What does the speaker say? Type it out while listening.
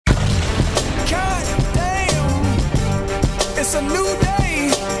It's a new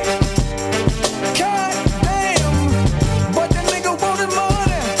day. God damn. But the nigga wanted money.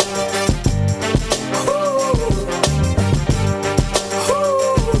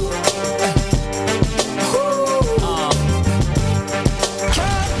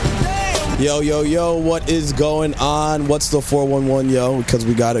 Yo, what is going on? What's the 411, yo? Because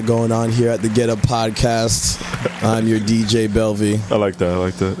we got it going on here at the Get Up Podcast. I'm your DJ Belvy. I like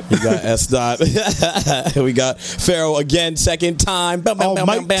that. We got S. Dot. We got Pharaoh again, second time. Bow, bow, bow,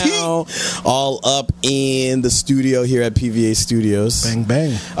 bow, bow. All up in the studio here at PVA Studios. Bang,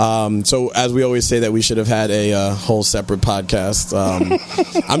 bang. So as we always say that we should have had a whole separate podcast.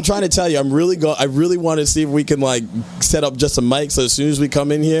 I'm trying to tell you, I really want to see if we can like set up just a mic. So as soon as we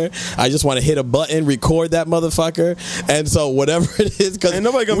come in here, I just want to hit a button, record that motherfucker, and so whatever it is, because ain't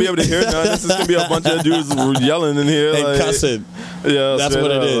nobody gonna be able to hear none. This is gonna be a bunch of dudes yelling in here and like, cussing. Yeah, that's what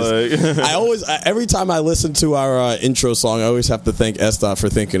it is. Like. Every time I listen to our intro song, I always have to thank S. Dot for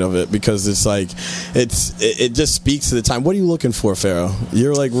thinking of it, because it's like it just speaks to the time. What are you looking for, Pharaoh?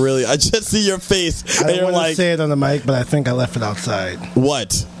 You're like, really? I just see your face. I and don't you're want to like, say it on the mic, but I think I left it outside.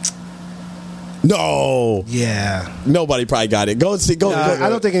 What? No. Yeah. Nobody probably got it. Go see. Go. I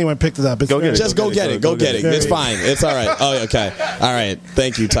don't think anyone picked it up. Go get it. Just go get it. Go get it. It's fine. It's all right. Oh, okay. All right.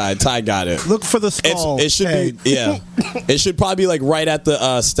 Thank you, Ty. Ty got it. Look for the skull. It should be. Yeah. It should probably be like right at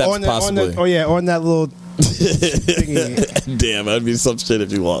the steps, possibly. On that little thingy. Damn, that'd be some shit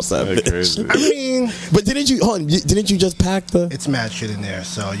if you lost that. Crazy. I mean, but didn't you just pack the? It's mad shit in there,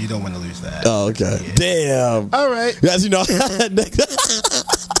 so you don't want to lose that. Oh, okay. Yeah. Damn. All right. As you know.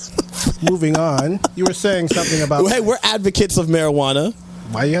 Moving on, you were saying something about. Hey, we're advocates of marijuana.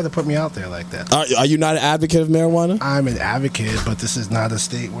 Why you have to put me out there like that? Are you not an advocate of marijuana? I'm an advocate, but this is not a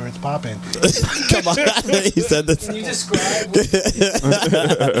state where it's popping. Come on, he said this. Can you describe?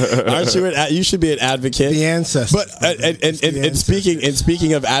 Aren't you? You should be an advocate. The ancestors. But and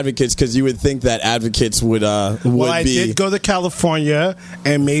speaking of advocates, because you would think that advocates would Well, I did go to California,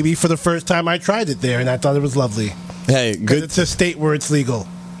 and maybe for the first time I tried it there, and I thought it was lovely. Hey, good. It's a state where it's legal.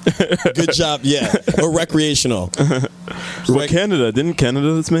 Good job, yeah. Or recreational. Well, didn't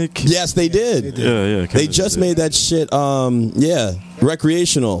Canada make? Yes, they did. Yeah. They just made that shit.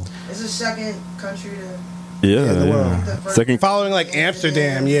 Recreational. It's the second country to. Yeah, in the world. Second, following like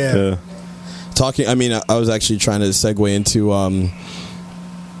Amsterdam. Yeah. Talking. I mean, I was actually trying to segue into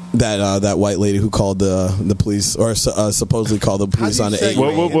that white lady who called the police, or supposedly called the police on the 8.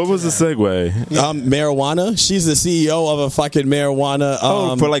 What was the segue? Marijuana. She's the CEO of a fucking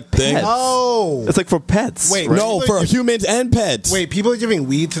marijuana. For like thing. pets. Oh, it's like for pets. Wait, right? No, for humans and pets. Wait, people are giving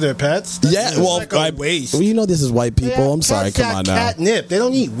weed to their pets? Yeah, well, like a waste. Well, you know this is white people. I'm sorry. Come on now. Catnip. They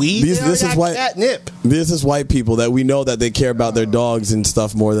don't eat weed. This is white catnip. This is white people that we know that they care about their dogs and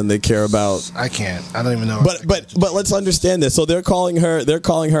stuff more than they care about. I can't. I don't even know. But let's understand this. So they're calling her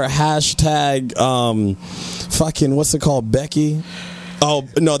hashtag fucking what's it called, Becky? Oh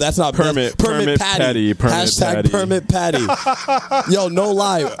no, that's not Permit Patty. Hashtag Permit Patty. Yo, no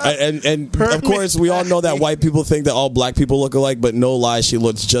lie, and of course we all know that white people think that all black people look alike, but no lie, she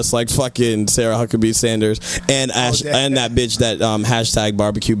looks just like fucking Sarah Huckabee Sanders and and that bitch that hashtag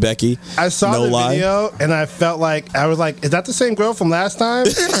barbecue Becky. I saw no the lie. video and I felt like I was like, is that the same girl from last time?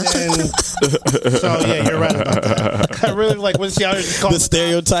 So yeah, you're right about that. I really like when she out here just calling the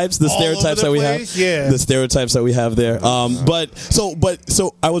stereotypes that we have. Yeah, the stereotypes that we have there.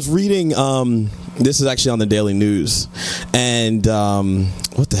 So I was reading. This is actually on the Daily News, and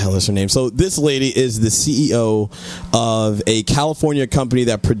what the hell is her name? So this lady is the CEO of a California company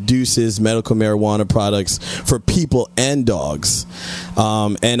that produces medical marijuana products for people and dogs.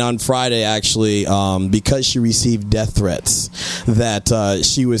 And on Friday, actually, because she received death threats, that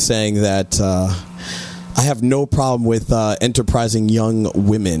she was saying that. I have no problem with enterprising young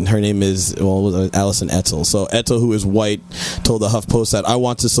women. Her name is Allison Etzel. So Etzel, who is white, told the HuffPost that I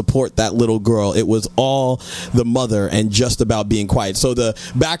want to support that little girl. It was all the mother and just about being quiet. So the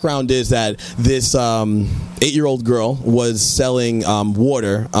background is that this 8-year-old girl was selling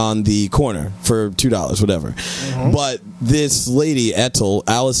water on the corner for $2, whatever. Mm-hmm. But this lady,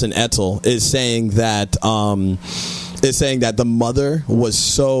 Allison Etzel, is saying that the mother was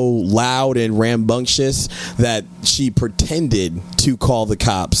so loud and rambunctious that she pretended to call the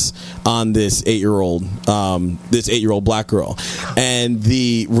cops on this 8-year-old black girl, and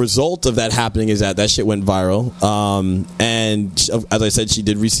the result of that happening is that shit went viral. And as I said, she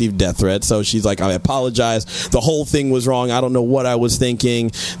did receive death threats. So she's like, I apologize. The whole thing was wrong. I don't know what I was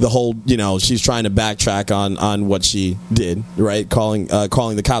thinking. The whole, she's trying to backtrack on what she did, right? Calling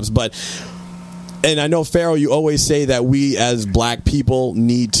the cops, but. And I know, Pharaoh, you always say that we as black people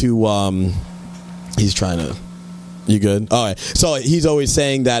need to. He's trying to. You good? All right. So he's always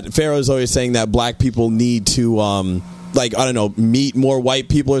saying that Pharaoh's always saying that black people need to like, I don't know, meet more white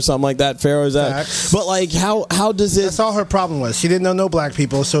people or something like that. Pharaoh's at. Facts. But like, how does it? That's all her problem was. She didn't know no black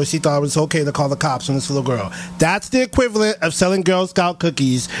people, so she thought it was okay to call the cops on this little girl. That's the equivalent of selling Girl Scout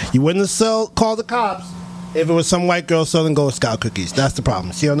cookies. You wouldn't have called the cops if it was some white girl selling Girl Scout cookies. That's the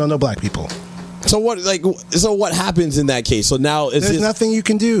problem. She don't know no black people. So what happens in that case? So now is There's nothing you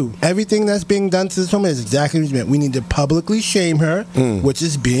can do. Everything that's being done to this woman is exactly what you meant. We need to publicly shame her, which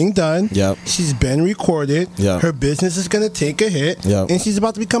is being done. Yep. She's been recorded. Yep. Her business is going to take a hit. Yep. And she's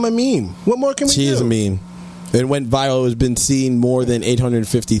about to become a meme. What more can we do? She is a meme. It went viral. It's been seen more than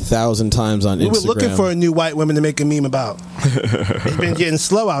 850,000 times on Instagram. We were looking for a new white woman to make a meme about. It's been getting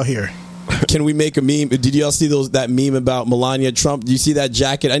slow out here. Can we make a meme? Did y'all see that meme about Melania Trump? Do you see that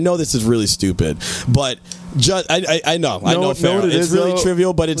jacket? I know this is really stupid, but I know, Pharaoh. It's really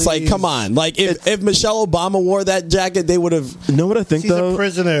trivial, but it's like, come on. Like, if Michelle Obama wore that jacket, they would have. Know what I think, She's though? a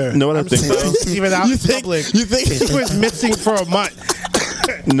prisoner. Know what I think, though? Even out in public. You think She was missing for a month.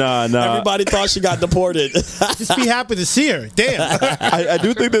 Nah. Everybody thought she got deported. Just be happy to see her. Damn. I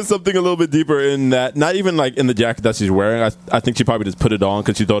do think there's something a little bit deeper in that. Not even like in the jacket that she's wearing. I think she probably just put it on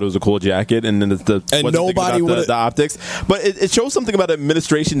because she thought it was a cool jacket, and then nobody would the optics. But it shows something about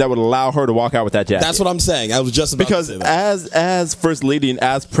administration that would allow her to walk out with that jacket. That's what I'm saying. I was just about because to say that. as first lady and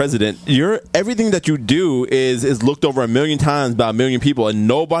as president, everything that you do is looked over a million times by a million people, and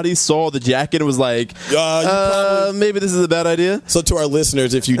nobody saw the jacket and was like, maybe this is a bad idea. So to our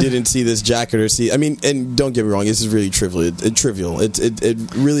listeners, if you didn't see this jacket or and don't get me wrong, this is really trivial. It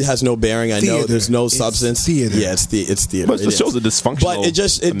really has no bearing. I know Theater. there's no It's substance. theater. Yeah, it's theater. But it just shows the dysfunctional. But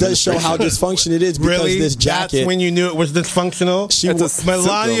it does show how dysfunction it is because Really? this jacket. That's when you knew it was dysfunctional? It's a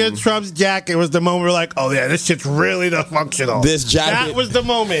Melania symptom. Trump's jacket was the moment we're like, oh yeah, this shit's really dysfunctional. This jacket. That was the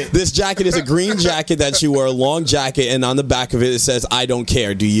moment. This jacket is a green jacket that she wore, a long jacket, and on the back of it says, "I don't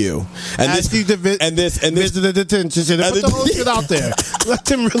care, do you?" And As she visited the detention center, put the whole shit out there. Let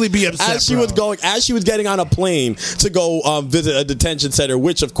them really be upset. as she was getting on a plane to go visit a detention center,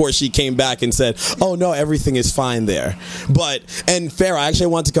 which of course she came back and said, "Oh no, everything is fine there." And Farrah, I actually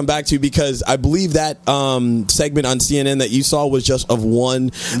want to come back to you because I believe that segment on CNN that you saw was just of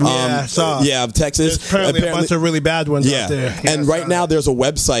one. I saw. Yeah, of Texas. There's apparently a bunch of really bad ones out there. Yeah, and right now there's a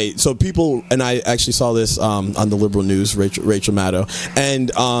website. So people, and I actually saw this on the Liberal News, Rachel Maddow, and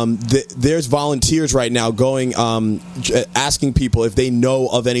there's volunteers right now going asking people if they know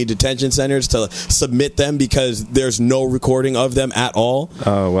of any detention centers to submit them because there's no recording of them at all.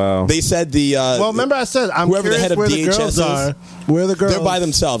 Oh wow! They said well, remember I said I'm whoever the curious head of where DHS the girls is, are. Where the girls? they're by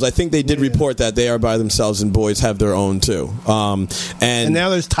themselves. I think they did report that they are by themselves, and boys have their own too. And now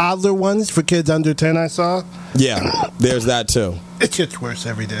there's toddler ones for kids under 10. I saw. Yeah, there's that too. It gets worse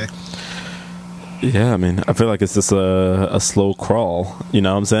every day. Yeah, I mean, I feel like it's just a slow crawl. You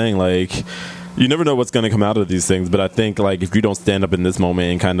know what I'm saying? Like, you never know what's going to come out of these things, but I think like if you don't stand up in this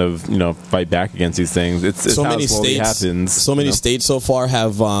moment and kind of fight back against these things, it's so how many it slowly states. happens. So many states so far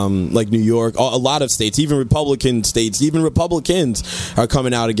have like New York, a lot of states, even Republican states, even Republicans are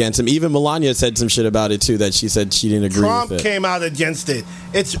coming out against him. Even Melania said some shit about it too. That she said she didn't agree Trump with it. came out against it.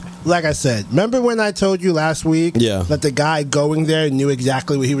 It's like I said. Remember when I told you last week? Yeah. That the guy going there knew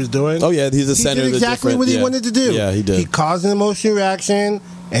exactly what he was doing. Oh yeah, he's a He senator. did exactly what he wanted to do. Yeah, he did. He caused an emotional reaction,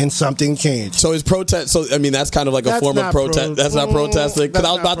 and something changed. So his protest. So I mean, that's kind of like a form of protest. That's not protesting. Because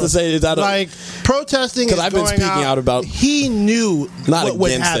I was about to say, is that like protesting? Because I've been speaking out about. He knew not what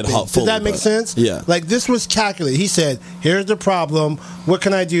would against happen. it. Does that make sense? Yeah. Like this was calculated. He said, "Here's the problem. What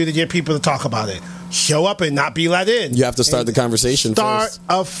can I do to get people to talk about it? Show up and not be let in. You have to start the conversation Start first.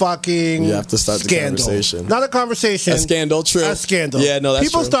 a fucking You have to start the scandal. conversation. Not a conversation. A scandal, true. A scandal. Yeah, no, that's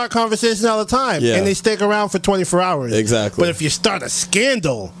People true. start conversations all the time, Yeah. and they stick around for 24 hours. Exactly. But if you start a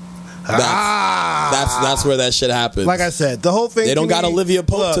scandal, That's where that shit happens. like I said, the whole thing. They don't to got me- Olivia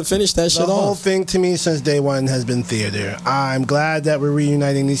Pope look, to finish that shit The whole off. thing to me since day one has been theater. I'm glad that we're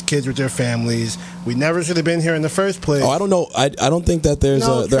reuniting these kids with their families. We never should have been here in the first place. Oh, I don't know. I don't think that there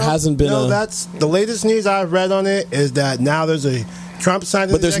Trump- hasn't been no, a. that's the latest news I've read on it is that now there's a Trump signed.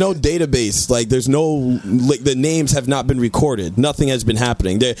 an But there's no executive- database. Like there's no like the names have not been recorded. Nothing has been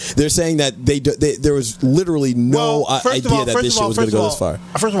happening. They're saying that there was literally no Well, first of idea all- that first this of shit all- was going to first go of this far.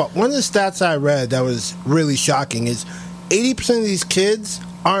 all- First of all, one of the stats I read that was really shocking is 80% of these kids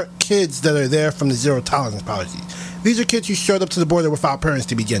aren't kids that are there from the zero tolerance policy. These are kids who showed up to the border without parents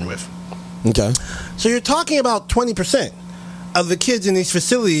to begin with. Okay. So you're talking about 20% of the kids in these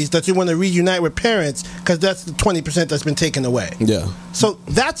facilities that you want to reunite with parents because that's the 20% that's been taken away. Yeah. So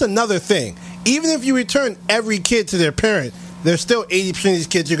that's another thing. Even if you return every kid to their parent, there's still 80% of these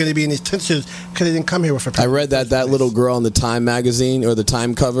kids are going to be in these detentions because they didn't come here with a I read that little girl in the Time magazine or the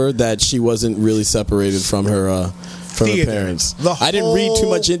Time cover that she wasn't really separated from her Theater. parents. The I didn't read too whole-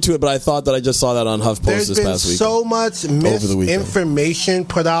 much into it, but I thought that I just saw that on HuffPost There's this been past week. so much Over the weekend. misinformation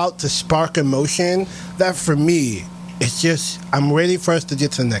put out to spark emotion that for me, it's just I'm ready for us to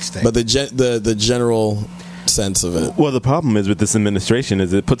get to the next thing. But the general sense of it. Well, the problem is with this administration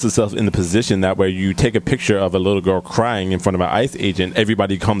is it puts itself in the position that where you take a picture of a little girl crying in front of an ICE agent,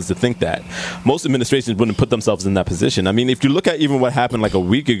 everybody comes to think that. Most administrations wouldn't put themselves in that position. I mean, if you look at even what happened like a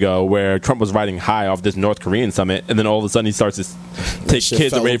week ago where Trump was riding high off this North Korean summit and then all of a sudden he starts to take shit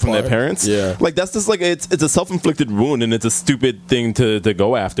kids fell away from their apart. parents. Yeah. Like that's just like it's a self-inflicted wound and it's a stupid thing to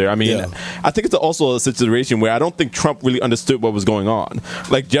go after. I mean, Yeah. I think it's also a situation where I don't think Trump really understood what was going on.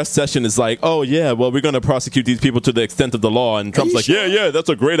 Like Jeff Sessions is like, oh yeah, well we're going to prosecute these people to the extent of the law, and Trump's you like, sure? yeah, that's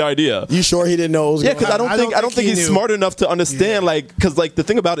a great idea. You sure he didn't know what was Yeah, going because on? I don't think he's he knew. smart enough to understand. Yeah. Like, because like the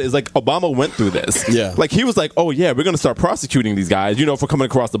thing about it is like Obama went through this. Yeah. like he was like, oh yeah, we're gonna start prosecuting these guys, for coming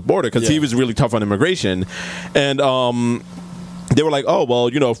across the border because Yeah. he was really tough on immigration, and they were like, oh, well,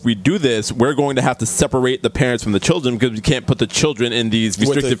 if we do this, we're going to have to separate the parents from the children because we can't put the children in these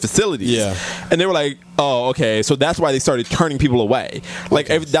restricted facilities. Yeah. And they were like, oh, okay. So that's why they started turning people away. Like,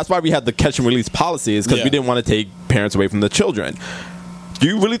 that's why we had the catch and release policies because Yeah. we didn't want to take parents away from the children. Do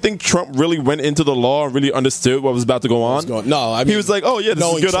you really think Trump really went into the law and really understood what was about to go on? No, I mean, he was like, oh, yeah, this is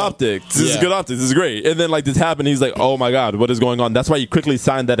knowing good Trump- optics. This is Yeah. good optics. This is great. And then, like, this happened. He's like, oh, my God, what is going on? That's why he quickly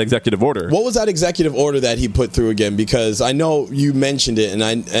signed that executive order. What was that executive order that he put through again? Because I know you mentioned it, and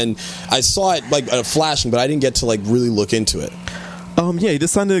I saw it like flashing, but I didn't get to like really look into it. Yeah, he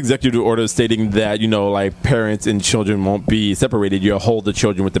just signed an executive order stating that, like parents and children won't be separated. You'll hold the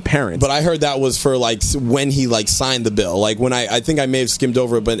children with the parents. But I heard that was for like when he like signed the bill. Like when I think I may have skimmed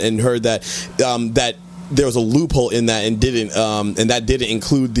over it, and heard that that there was a loophole in that and that didn't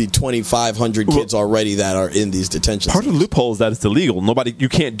include the 2,500 kids already that are in these detention Part of the loophole is that it's illegal. You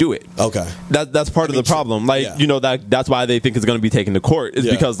can't do it. Okay. That's part of the problem. Like, yeah. that's why they think it's going to be taken to court is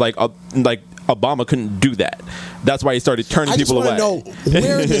Yeah. because like Obama couldn't do that. That's why he started turning I just people want away. to know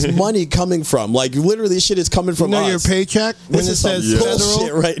where is this money coming from? Like literally, shit is coming from us. your paycheck when This it is some says bullshit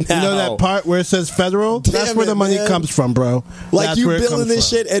federal right now. You know that part where it says federal? That's Damn where the it, money man. comes from, bro. Like That's you where it billing comes this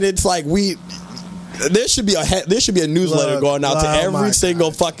from. shit, and it's like there should be a newsletter Look, going out to oh my every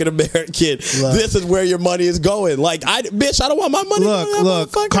single fucking American. Look. This is where your money is going. Like I don't want my money. going to that Look,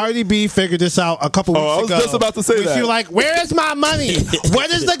 motherfucker. Cardi B figured this out a couple weeks ago. I was just about to say When that. She was like, where is my money?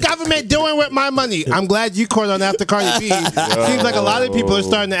 What is the government doing with my money? I'm glad you caught on after Cardi B. Seems like a lot of people are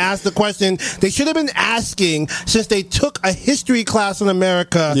starting to ask the question they should have been asking since they took a history class in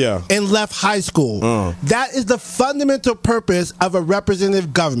America Yeah. and left high school. That is the fundamental purpose of a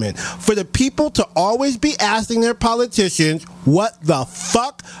representative government. For the people to always be asking their politicians, what the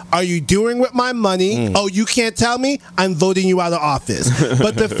fuck are you doing with my money? Oh, you can't tell me? I'm voting you out of office.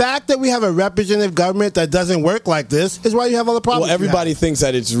 But the fact that we have a representative government that doesn't work like this is why you have all the problems. Well, everybody thinks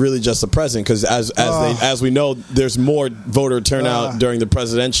that it's really just the president because as we know, there's more voter turnout during the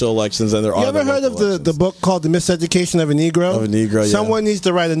presidential elections than there are. You ever heard of the book called The Miseducation of a Negro? Of a Negro, yeah. Someone needs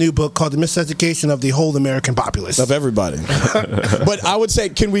to write a new book called The Miseducation of the Whole American Populace. Of everybody. But I would say,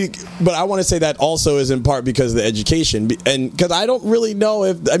 but I want to say that also is in part because of the education. And because I don't really know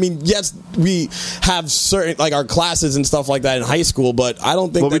yes, we have certain, like our classes and stuff like that in high school, but I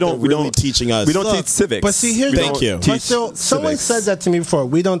don't think they're really teaching us. We don't teach civics. But see, here's Thank you. But so, someone said that to me before.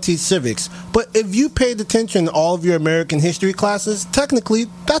 We don't teach civics. But if you paid attention to all of your American history classes, technically,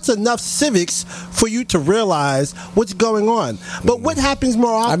 that's enough civics for you to realize what's going on. But what happens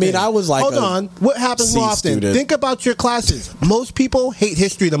more often? I mean, I was like hold a on. What happens C more often? student. Think about your classes. Most people hate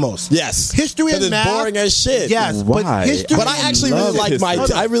history the most. Yes. History 'Cause and it's math. boring as shit. Yes, Why? but history. But I actually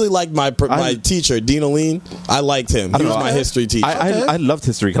really like my teacher, Dean Aline. I liked him. He was my history teacher. I loved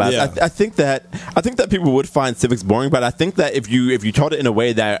history class. Yeah. I think that people would find civics boring, but I think that if you taught it in a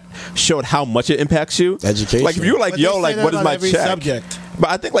way that showed how much it impacts you, Education. Like if you were like, But they yo, say like that what is about my every check? subject. But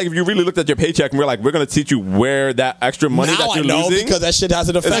I think like if you really looked at your paycheck and we're like, we're going to teach you where that extra money now that you're I know losing because that shit has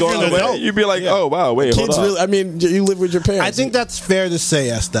an is effect going on away, you. you'd be like, oh wow, wait, hold Kids on. really, you live with your parents. I think that's fair to say,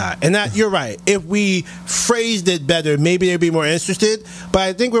 Estat. And that you're right. If we phrased it better, maybe they'd be more interested. But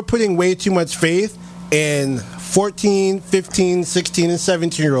I think we're putting way too much faith in 14, 15, 16, and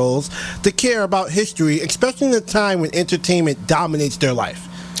 17-year-olds to care about history, especially in a time when entertainment dominates their life.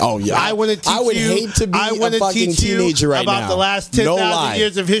 Oh yeah, I want to teach you. I would hate to be I a wanna fucking teach you teenager right about now. the last No 10,000 lie.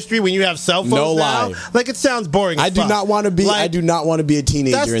 years of history when you have cell phones No now. lie. Like it sounds boring. I as do fuck. not want to be. I Like, do not want to be a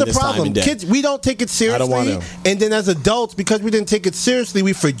teenager That's in the this time problem. and day. Kids, we don't take it seriously. want to. And then as adults, because we didn't take it seriously,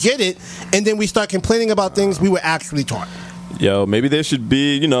 we forget it, and then we start complaining about things we were actually taught. Yo, maybe there should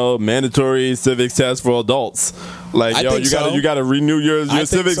be, mandatory civics tests for adults. Like, I think you gotta renew your I think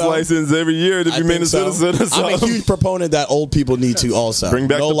civics so. license every year to I remain a think so. citizen. Or I'm a something. huge proponent that old people need to also. Bring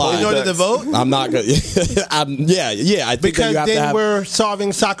back no the lie. In order to vote? I'm not gonna. Yeah. I think that Because you have to then have. we're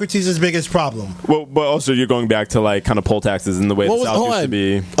solving Socrates' biggest problem. Well, but also you're going back to like kind of poll taxes in the way What the was, South hold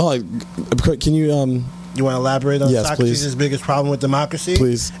used to on. be. Oh, can you You want to elaborate on Yes, Socrates' please. biggest problem with democracy?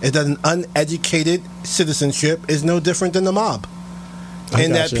 Please. Is that an uneducated citizenship is no different than the mob. I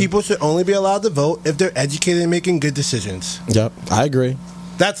And that gotcha. people should only be allowed to vote if they're educated and making good decisions. Yep, I agree.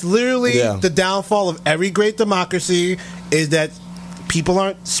 That's literally Yeah. the downfall of every great democracy is that people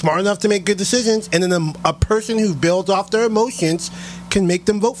aren't smart enough to make good decisions, and then a person who builds off their emotions can make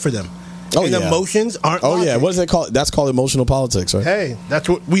them vote for them. Oh, and yeah. emotions aren't Oh yeah, logic. what is it called? That's called emotional politics, right? Hey, that's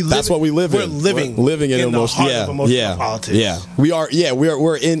what we live That's what we live We're in. living We're living in the emotion. heart Yeah, of emotional yeah, politics. yeah. We are. Yeah,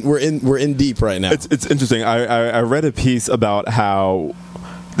 we're in deep right now. It's interesting. I read a piece about how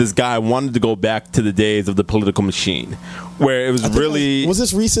this guy wanted to go back to the days of the political machine, where it was I think really was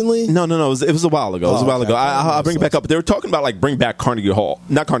this recently? No. It was a while ago. It was a Oh, while okay. ago. I'll bring it back up. But they were talking about like bring back Carnegie Hall,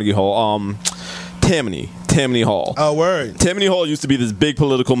 not Carnegie Hall. Tammany Hall. Oh, word. Tammany Hall used to be this big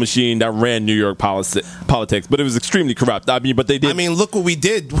political machine that ran New York politics, but it was extremely corrupt. I mean, but they did. I mean, look what we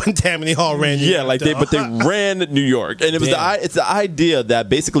did when Tammany Hall ran. New Yeah, York, like though. they ran New York, and it was Damn. it's the idea that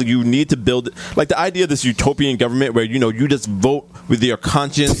basically you need to build like the idea of this utopian government where you just vote with your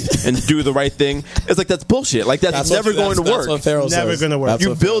conscience and do the right thing. It's like that's bullshit. Like that's never going to work. That's what Pharaoh Never says. gonna work. That's You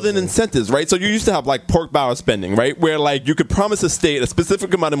what build Pharaoh in says. incentives, right? So you used to have like pork barrel spending, right? Where like you could promise a state a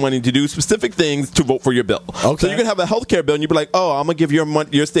specific amount of money to do specific things to vote for your bill. Okay. So you can have a healthcare bill and you'd be like, oh, I'm gonna give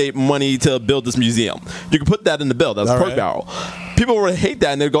your state money to build this museum. You can put that in the bill. That's All pork right. barrel. People would hate that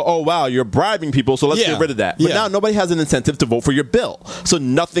and they'd go, oh wow, you're bribing people, so let's Yeah. get rid of that. But Yeah. now nobody has an incentive to vote for your bill, so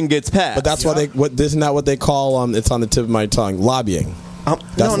nothing gets passed. But that's isn't that what they call? It's on the tip of my tongue. Lobbying.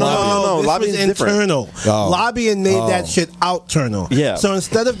 That's no. This Lobbying was is different. internal. Oh. Lobbying made that shit outernal. Yeah. So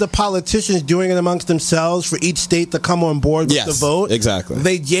instead of the politicians doing it amongst themselves for each state to come on board with Yes, the vote, exactly.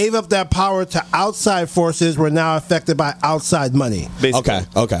 they gave up that power to outside forces who are now affected by outside money. Basically.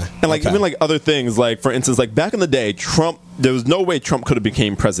 Okay. And like okay. even like other things, like for instance, like back in the day, there was no way Trump could have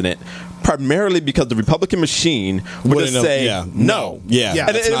became president, primarily because the Republican machine would Wouldn't just have- say yeah, no. yeah,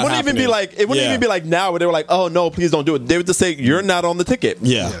 and that's it not wouldn't even be happening. like Yeah. now where they were like, oh no, please don't do it. They would just say you're not on the ticket.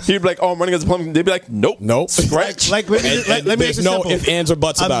 Yeah. Yes. He'd be like, oh, I'm running as a Republican. They'd be like, nope, Nope. scratch. Like let me And let me make there's it no simple. if, ands, or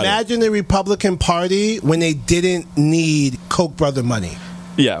buts about it. Imagine the Republican Party when they didn't need Koch brother money.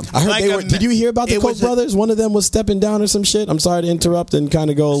 Yeah. I heard Like they were. Did you hear about the it Koch was a- brothers? One of them was stepping down or some shit. I'm sorry to interrupt and kind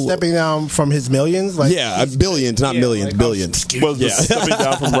of go. Stepping down from his millions, like Yeah, billions, not Yeah, millions, like, billions. excuse Was me. just stepping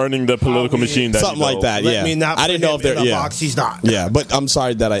down from running the political machine. That Something you know. like that. Let Yeah, me not I didn't put know him if they're in a yeah. box he's not. Yeah, but I'm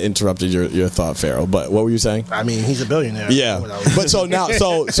sorry that I interrupted your thought, Pharaoh. But what were you saying? I mean, he's a billionaire. Yeah, but so now,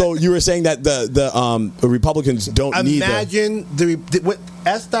 so you were saying that the Republicans don't need the, Imagine what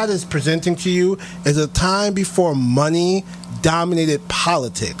SDOT is presenting to you is a time before money dominated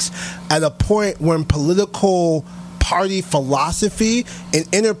politics, at a point when political party philosophy and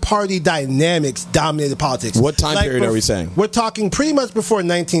inter-party dynamics dominated politics. What time period are we saying? We're talking pretty much before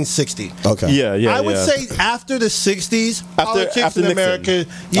 1960. Okay. Yeah. I would say after the 60s, politics after in Nixon. America.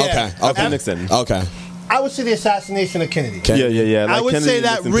 Yeah, Okay. After Nixon. Okay. I would say the assassination of Kennedy. Yeah. I Like would Kennedy, say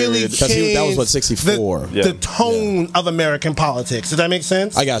that Nixon really period. Because changed that was what, 64? the Yeah. tone of American politics. Does that make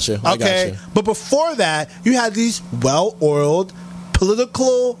sense? I got you. I got Okay, you. but before that, you had these well-oiled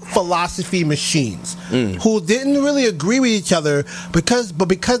political philosophy machines who didn't really agree with each other because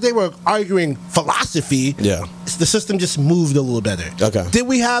they were arguing philosophy. Yeah. The system just moved a little better. Okay. Did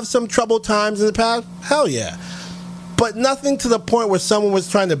we have some troubled times in the past? Hell yeah. But nothing to the point where someone was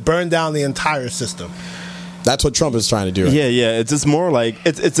trying to burn down the entire system. That's what Trump is trying to do. Right? Yeah. It's just more like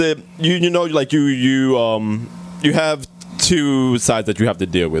it's a you have two sides that you have to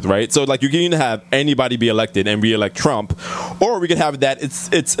deal with, right? So like you can either have anybody be elected and re-elect Trump, or we could have that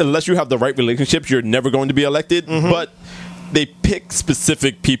it's unless you have the right relationships, you're never going to be elected. But they pick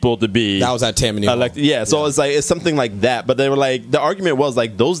specific people to be That was at Tammany Hall. elected. Yeah, so it's something like that. But they were like, the argument was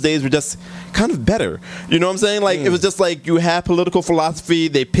like those days were just kind of better. You know what I'm saying? Like it was just like you had political philosophy.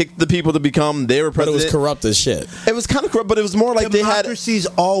 They picked the people to become their But it president. was corrupt as shit. It was kind of corrupt, but it was more like they had. Democracy's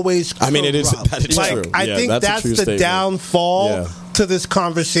always I mean, it is- corrupt. that is Like, true. I Yeah, think that's a that's true the statement. downfall Yeah. to this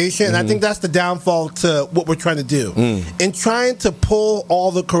conversation, and I think that's the downfall to what we're trying to do. In trying to pull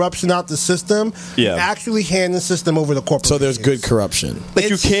all the corruption out the system, Yeah. you actually hand the system over to corporations. So there's good corruption. Like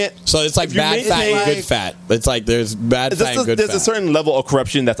you It's- can't. So it's like If you bad maintain- fat and good fat. It's like there's bad fat and good There's fat. a certain level of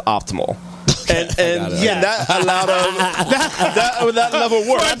corruption that's optimal. and that allowed that level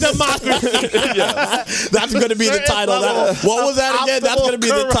work. That's going to be the title. What was that again? That's going to be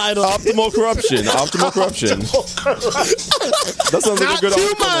the title. Optimal corruption. That sounds like Not a good too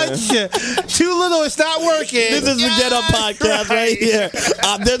article, man. much, too little. It's not working. This is the Get Up podcast right here.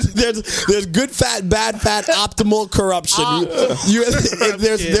 There's good fat, bad fat, optimal corruption.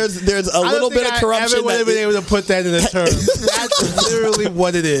 There's a little bit of corruption. I would have been able to put that in a term. That's literally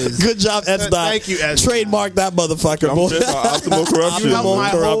what it is. Good job, Ed. Thank you, Ed. Trademark that motherfucker. Boy. Optimal corruption. You have my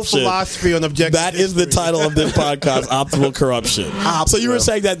whole corruption. philosophy on objective. That is the title of this podcast, Optimal Corruption. So you were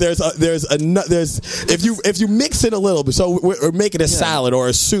saying that there's if you mix it a little bit, so we're making a salad or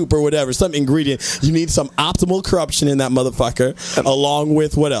a soup or whatever, some ingredient, you need some optimal corruption in that motherfucker, along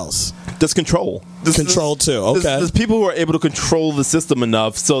with what else? There's control. Control too. Okay. There's people who are able to control the system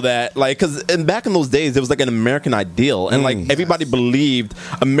enough so that, like, because back in those days, there was like an American ideal, and like everybody believed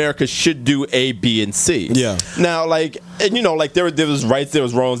America should do A, B, and C. Yeah. Now, like, and you know, like there was rights, there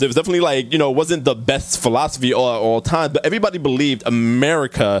was wrongs, there was definitely like, you know, it wasn't the best philosophy all time, but everybody believed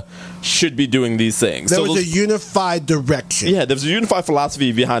America should be doing these things. There was a unified direction. Yeah, there's a unified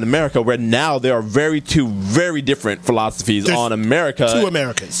philosophy behind America, where now there are two very different philosophies on America. Two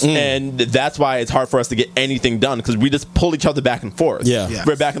Americas. And that's why it's hard for us to get anything done, because we just pull each other back and forth. Yeah. Yes.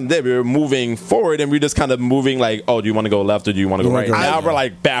 Where back in the day, we were moving forward, and we just kind of moving like, oh, do you want to go left or do you want to go right? Now we're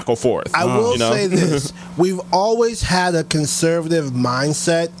like back or forth. I will you know? say this. We've always had a conservative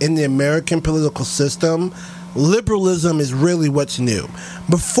mindset in the American political system. Liberalism is really what's new.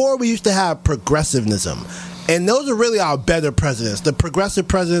 Before, we used to have progressivism. And those are really our better presidents. The progressive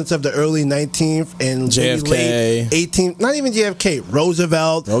presidents of the early 19th and JFK. late 18th, not even JFK,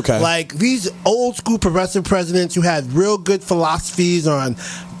 Roosevelt. Okay. Like these old school progressive presidents who had real good philosophies on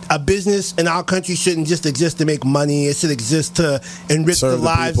a business in our country shouldn't just exist to make money. It should exist to enrich Serve the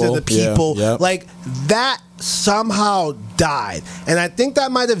lives of the people. Yeah. Like that somehow died. And I think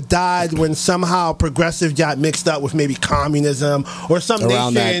that might have died when somehow progressive got mixed up with maybe communism or some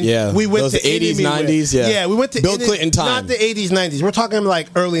Around nation. that, yeah. We went Those to 80s, enemy 90s, yeah. Yeah, we went to Bill Clinton time. Not the 80s, 90s. We're talking like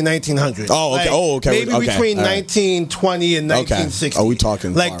early 1900s. Oh, okay. Like, maybe Okay. between All right. 1920 and 1960. Oh, we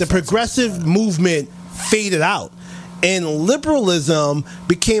talking like far, the far, progressive movement faded out. And liberalism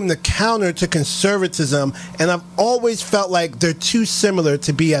became the counter to conservatism, and I've always felt like they're too similar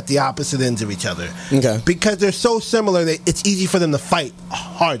to be at the opposite ends of each other. Okay. Because they're so similar that it's easy for them to fight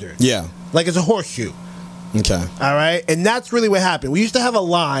harder. Yeah. Like it's a horseshoe. Okay. All right? And that's really what happened. We used to have a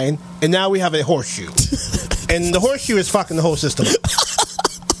line, and now we have a horseshoe. And the horseshoe is fucking the whole system up.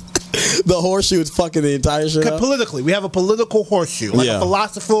 The horseshoe is fucking the entire shit up? Politically, we have a political horseshoe, like Yeah.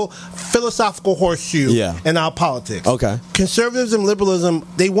 a philosophical horseshoe in our politics. Okay. Conservatism and liberalism,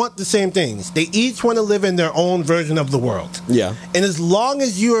 they want the same things. They each want to live in their own version of the world. Yeah. And as long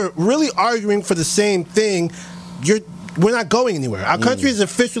as you're really arguing for the same thing, we're not going anywhere. Our country has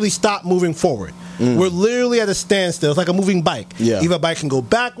officially stopped moving forward. We're literally at a standstill. It's like a moving bike. Yeah. Either a bike can go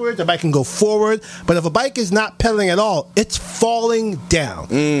backwards, a bike can go forward. But if a bike is not pedaling at all, it's falling down.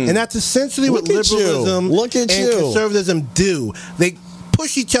 And that's essentially what Look at you. liberalism Look at and you. conservatism do. They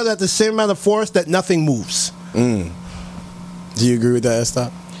push each other at the same amount of force that nothing moves. Do you agree with that,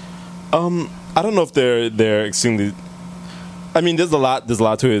 Estop? I don't know if they're extremely. I mean, there's a lot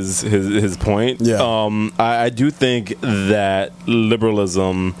to his point. Yeah. I do think that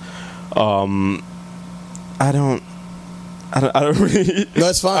liberalism. I don't really. No,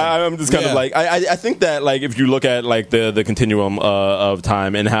 it's fine. I'm just kind of like I think that like if you look at like the continuum of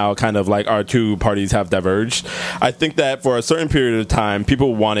time and how kind of like our two parties have diverged, I think that for a certain period of time,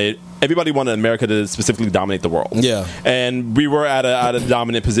 everybody wanted America to specifically dominate the world. Yeah. And we were at a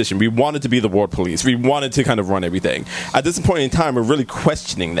dominant position. We wanted to be the world police. We wanted to kind of run everything. At this point in time, we're really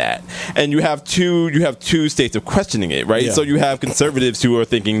questioning that. And you have two states of questioning it, right? Yeah. So you have conservatives who are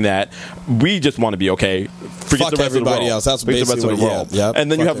thinking that we just want to be okay. Forget Fuck the rest everybody of the world. else. That's Forget the rest of the basically what- world. yeah. Yep.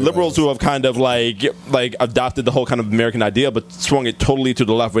 And then you Fuck have liberals everybody who have kind of like adopted the whole kind of American idea, but swung it totally to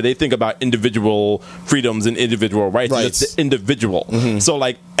the left, where they think about individual freedoms and individual rights. And it's the individual. So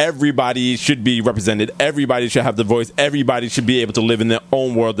like everybody should be represented. Everybody should have the voice. Everybody should be able to live in their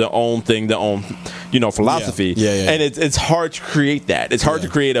own world, their own thing, their own, philosophy. Yeah. And it's hard to create that. It's hard to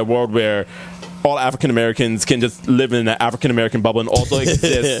create a world where all African Americans can just live in an African American bubble and also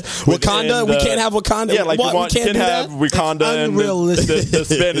exist. Wakanda? We can't have Wakanda? Yeah, like What? you We can't can do have that? Wakanda and unrealistic. the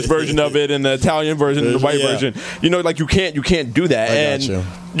Spanish version of it and the Italian version and the white Yeah. version. Like you can't do that. I And got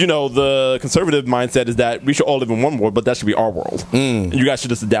you. The conservative mindset is that we should all live in one world, but that should be our world. And you guys should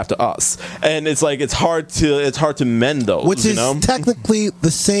just adapt to us. And it's like it's hard to mend those. Which is technically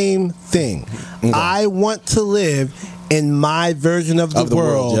the same thing. I want to live in my version of the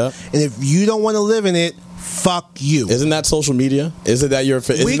world. Yep. And if you don't want to live in it, fuck you. Isn't that social media? Isn't that your IG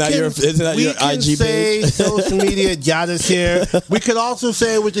say page? social media got us here. We could also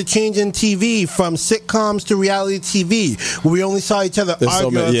say with the change in TV from sitcoms to reality TV, where we only saw each other There's so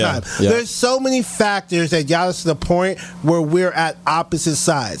argue all many- the yeah, time. yeah. There's so many factors that got us to the point where we're at opposite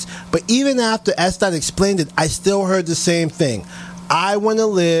sides. But even after S. explained it, I still heard the same thing. I want to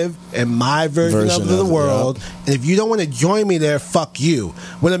live in my version of the world, and if you don't want to join me there, fuck you.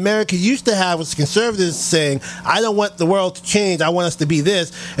 What America used to have was conservatives saying, I don't want the world to change, I want us to be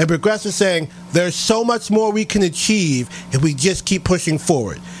this, and progressives saying, there's so much more we can achieve if we just keep pushing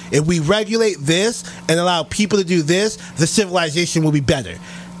forward. If we regulate this and allow people to do this, the civilization will be better.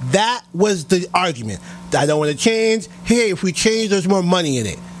 That was the argument. I don't want to change. Hey, if we change, there's more money in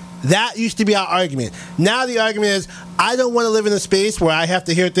it. That used to be our argument. Now the argument is, I don't want to live in a space where I have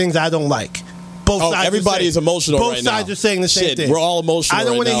to hear things I don't like. Both sides everybody is emotional both right now. sides are saying the same thing. We're all emotional. I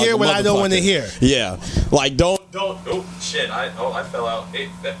don't want to hear what I don't want to hear. Yeah, like don't. Oh shit! I fell out. Hey,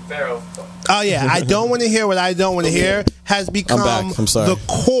 Pharaoh. Oh yeah, I don't want to hear what I don't want to hear has become back. I'm sorry. the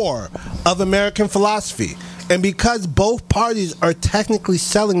core of American philosophy. And because both parties are technically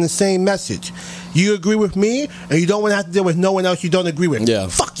selling the same message, you agree with me, and you don't want to have to deal with no one else you don't agree with. Yeah.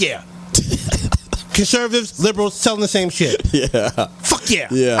 Fuck yeah. Conservatives, liberals, selling the same shit. Yeah. Fuck yeah.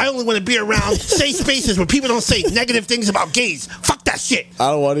 Yeah. I only want to be around safe spaces where people don't say negative things about gays. Fuck that shit. I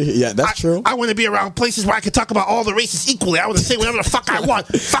don't want to. Yeah, that's true. I want to be around places where I can talk about all the races equally. I want to say whatever the fuck I want.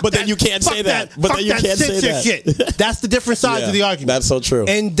 Fuck But then that- you can't fuck say that. But fuck then you that can't say censorship that. shit. That's the different sides Yeah, of the argument. that's so true.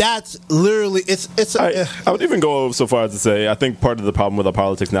 And that's literally it's. I would even go so far as to say I think part of the problem with our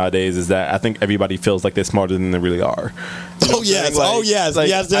politics nowadays is that I think everybody feels like they're smarter than they really are. Oh yes.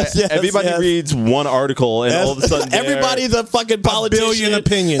 Yes. Everybody yes. reads one article and all of a sudden everybody's a fucking politician. billion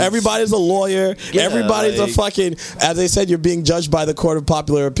opinions. Everybody's a lawyer. Yeah, Everybody's a like- fucking. As they said, you're being judged by the court of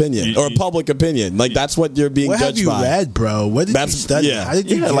popular opinion or public opinion. Like that's what you're being what have judged you by. read, bro? What did That's- you study? yeah. How did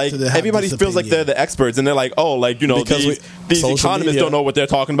you Yeah, get like to have everybody this feels like opinion? they're the experts, and they're like, oh, like Because these social economists media- don't know what they're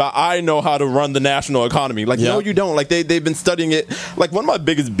talking about. I know how to run the national economy. Like, no, Yeah. you don't. Like they've been studying it. Like one of my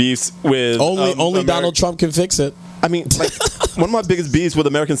biggest beefs with Only Donald Trump can fix it. I mean, like one of my biggest beefs with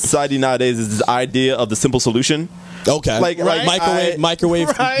American society nowadays is this idea of the simple solution. Okay. Like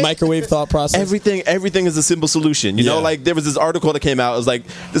microwave thought process. Everything is a simple solution. You know, Yeah. like there was this article that came out. It was like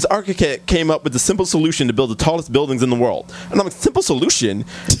this architect came up with the simple solution to build the tallest buildings in the world. And I'm like, simple solution.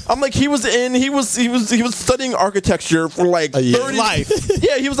 I'm like, he was studying architecture for like A year. 30 Life.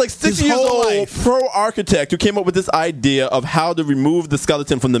 Yeah, he was like 60 His years whole old, life. pro architect who came up with this idea of how to remove the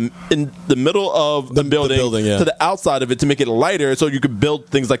skeleton from in the middle of the building, yeah. to the outside of it to make it lighter, so you could build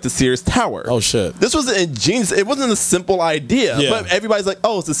things like the Sears Tower. Oh, shit. This was an ingenious. It wasn't a simple idea, Yeah. but everybody's like,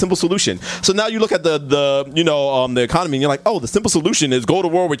 "Oh, it's a simple solution." So now you look at the economy, and you're like, "Oh, the simple solution is go to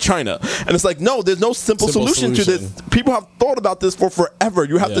war with China." And it's like, no, there's no simple solution to this. People have thought about this for forever.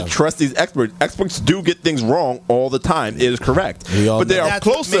 You have to Yeah. trust these experts. Experts do get things wrong all the time. It is correct, We all but they know. are That's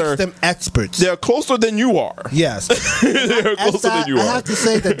what closer. makes them experts. They're closer than you are. Yes. They're closer than you I are. have to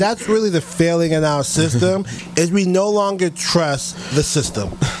say that that's really the failing in our system is we no longer trust the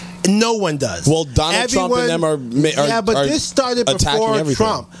system. No one does. Well, Donald Trump and them are yeah, but are this started attacking before everything.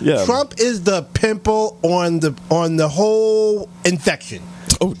 Trump. Yeah. Trump is the pimple on the whole infection.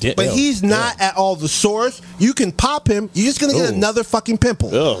 Oh, damn. But he's not at all the source. You can pop him. You're just going to get Ooh. another fucking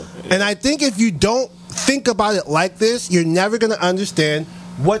pimple. Ugh. And I think if you don't think about it like this, you're never going to understand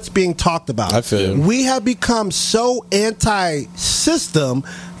what's being talked about. I feel you. We have become so anti-system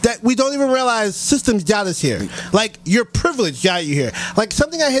that we don't even realize systems got us here. Like, your privilege got you here. Like,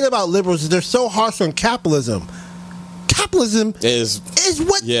 something I hate about liberals is they're so harsh on capitalism. Capitalism is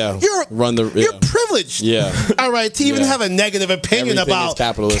what yeah, you're yeah. privileged. Yeah. All right, to even Yeah. have a negative opinion Everything about is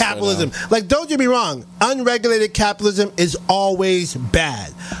capitalist right capitalism. now. Like, don't get me wrong, unregulated capitalism is always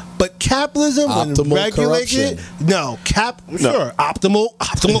bad. But capitalism, Optimal when regulated, corruption. sure, optimal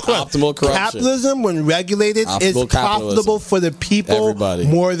Optimal corruption. Capitalism, when regulated, is Optimal capitalism. profitable for the people Everybody.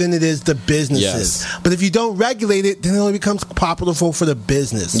 more than it is the businesses. Yes. But if you don't regulate it, then it only becomes profitable for the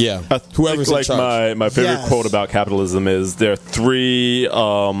business. Yeah. I Whoever's think, in charge. my favorite Yes. quote about capitalism is there are three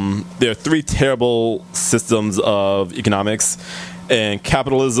terrible systems of economics, and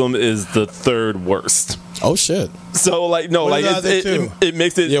capitalism is the third worst. Oh shit. So like no, What are like the other two? it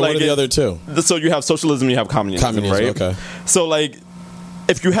makes it Yeah. like what are the other two? So you have socialism, you have communism, Communism, right? okay. So like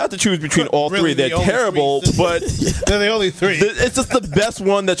if you had to choose between all Really, three, they're the only terrible. three But They're the only three. it's just the best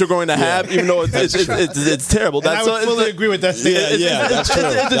one that you're going to have, even though it's terrible. And I would fully agree with that statement. Yeah, that's true.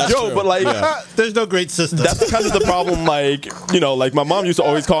 It's a That's joke, true. but like. Yeah. There's no great system. That's kind of the problem, like, like my mom used to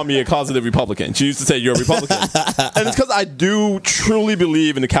always call me a closeted Republican. She used to say, you're a Republican. And it's because I do truly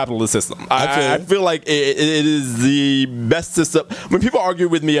believe in the capitalist system. I feel like it is the best system. When people argue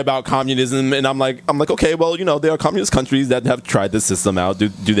with me about communism, and I'm like, okay, well, there are communist countries that have tried this system out. Do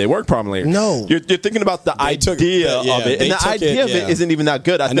they work properly? No. You're thinking about the idea of it, and the idea of it isn't even that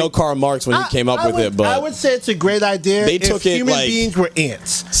good. I know Karl Marx when he came up with it, but I would say it's a great idea. They if took it human like beings were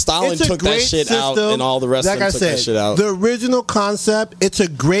ants. Stalin It's a took that great shit out, and all the rest of them took that shit out. The original concept, it's a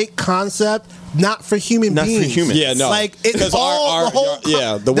great concept, not for human Not for beings. humans. Yeah, no. Like it's 'Cause all the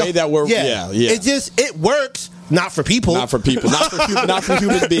whole. the way that we're It works. Not for people. Not for people. Not for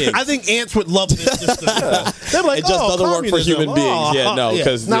human beings. I think ants would love this system. They're like, It just doesn't work for communism. human beings. Yeah, no, yeah,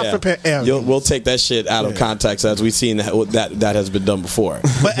 because not for animals. we'll take that shit out of context, as we've seen that has been done before.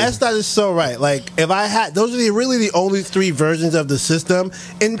 But Estat is so right. Like, if I had, those are really the only three versions of the system,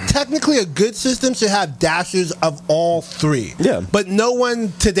 and technically a good system should have dashes of all three. Yeah. But no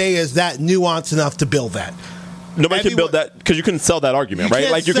one today is that nuanced enough to build that. Nobody can build that because you couldn't sell that argument, You right?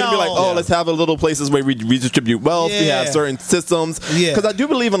 can't Like you can be like, sell- let's have a little places where we redistribute wealth. We have Yeah. certain systems. Yeah. Because I do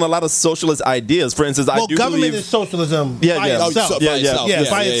believe in a lot of socialist ideas. For instance, I Well, do government believe is socialism Yeah, by yeah. itself. Oh, by itself. Yeah, Yeah,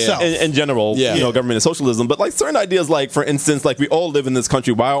 by yeah, yeah. itself. in general, Yeah. government is socialism. But like certain ideas, like for instance, like we all live in this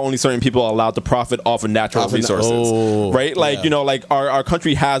country. Why are only certain people allowed to profit off of natural resources? Right? Like yeah. like our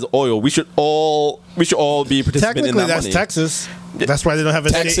country has oil. We should all be participating in Technically, that that's money. Texas. That's why they don't have a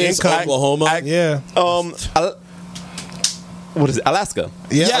state Texas, income. Oklahoma. Yeah. What is it? Alaska.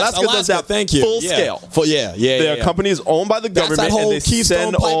 Yeah. Yes, Alaska does that thank you. full Yeah. scale. There There are companies owned by the That's government, that whole and they Keystone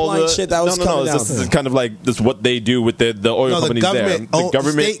send all pipeline the shit that was no. coming This down. is kind of like this what they do with the oil No, the companies there. government, The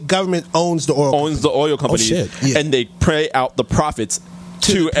government state government owns the oil. owns the oil companies, shit. Yeah. and they pay out the profits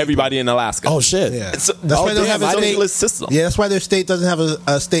to everybody in Alaska. Oh shit. Yeah. It's, That's why they don't have a state socialist system. Yeah, that's why their state doesn't have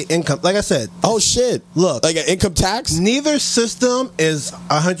a state income. Like I said, Oh shit. Look. like an income tax. neither system is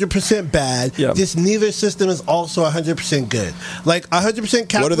 100% bad. Yeah. Just neither system is also 100% good. Like 100%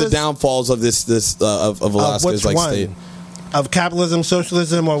 capitalist. What are the downfalls of this of Alaska's which like one? state? Of capitalism,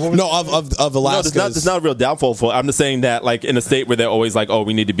 socialism, or what was No, of No, Alaska's. there's not a real downfall for. I'm just saying that, like in a state where they're always like, "Oh,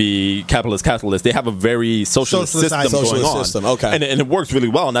 we need to be capitalist." They have a very socialist system going Socialist on, system, okay. and it works really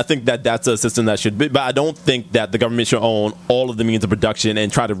well. And I think that that's a system that should be. But I don't think that the government should own all of the means of production and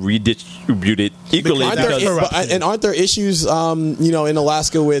try to redistribute it equally. Aren't there, aren't there issues, in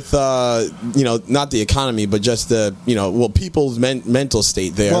Alaska with, not the economy, but just the, people's mental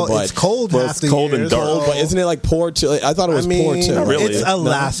state there? Well, but it's cold well, half it's the cold year, and dark. so- but isn't it like poor too? I thought it was poor too. Not really. It's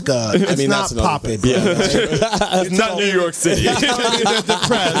Alaska. It's mean, not that's another popping. thing. Yeah, It's not New York City. They're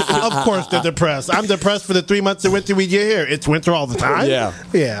depressed. Of course, they're depressed. I'm depressed for the 3 months of winter we get here. It's winter all the time. Yeah.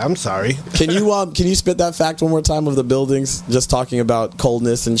 Yeah, I'm sorry. Can you spit that fact one more time of the buildings? Just talking about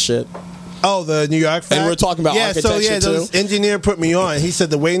coldness and shit. Oh, the New York fact? And we're talking about architecture, this engineer put me on. He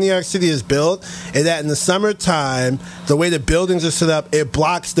said the way New York City is built is that in the summertime, the way the buildings are set up, it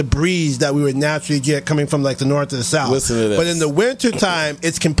blocks the breeze that we would naturally get coming from like the north to the south. Listen to this. But in the wintertime,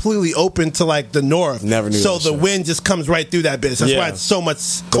 it's completely open to like the north. Never knew So that the shit. wind just comes right through that bitch. That's Yeah. why it's so much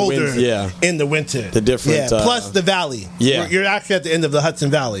colder winds, in the winter. The different, plus the valley. Yeah. You're actually at the end of the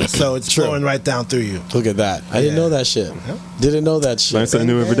Hudson Valley, so it's True. flowing right down through you. Look at that. I didn't know that shit. Didn't know that shit. Learn something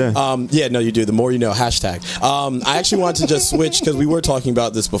new every day. Yeah, no, you do. The more you know. Hashtag. I actually wanted to just switch because we were talking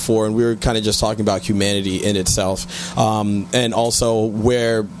about this before, and we were kind of just talking about humanity in itself, and also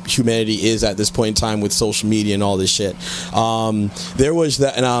where humanity is at this point in time with social media and all this shit. There was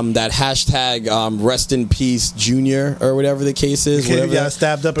that hashtag rest in peace Junior or whatever the case is. The kid who whatever got that-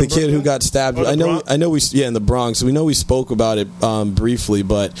 stabbed up in The kid who Brooklyn? got stabbed. Or the I know. Bronx? I know. In the Bronx. We know we spoke about it briefly,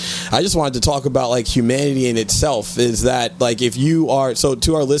 but I just wanted to talk about like humanity in itself. Is that like if you are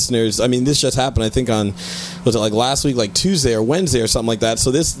to our listeners? I mean, this just happened. I think on was it like last week, like Tuesday or Wednesday or something like that. So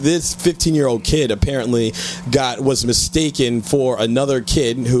this 15-year-old kid apparently was mistaken for another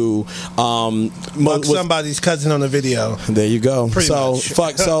kid who Fuck somebody's cousin on the video. there you go. Pretty So much.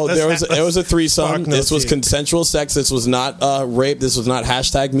 fuck. So there was a threesome. Spark no This was tea. consensual sex. This was not rape. This was not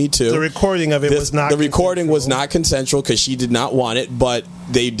hashtag Me Too. The recording of it was not The recording was consensual. not consensual because she did not want it, but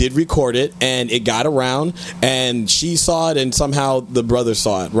they did record it, and it got around, and she saw it, and somehow the brother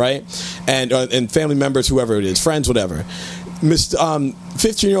saw it, right? And family members, whoever it is, friends, whatever.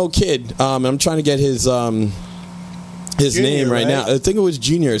 15-year-old kid. I'm trying to get his Junior, name right now. right? I think it was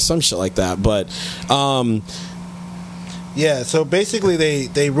Junior or some shit like that, but. Yeah, so basically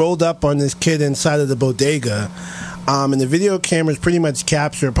they rolled up on this kid inside of the bodega. And the video cameras pretty much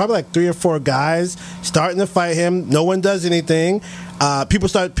capture probably like 3 or 4 guys starting to fight him. No one does anything. People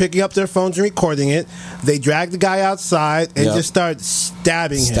start picking up their phones and recording it. They drag the guy outside and Yep. just start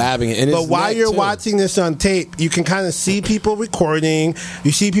stabbing him. In his But while neck, you're too. watching this on tape, you can kind of see people recording.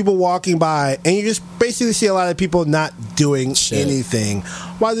 You see people walking by, and you just basically see a lot of people not doing Shit. anything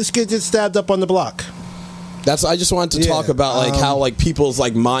while this kid gets stabbed up on the block. I just wanted to talk about like how like people's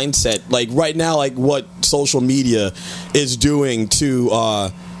like mindset, like right now, like what social media is doing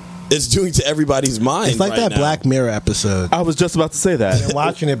to everybody's mind. It's like right that now. Black Mirror episode. I was just about to say that. Been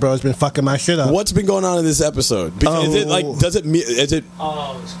watching it, bro. It's been fucking my shit up. What's been going on in this episode? Because is it like is it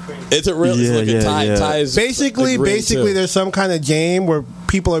Oh, it's crazy. is it really Yeah, look at yeah. ties Basically, agreeing too. there's some kind of game where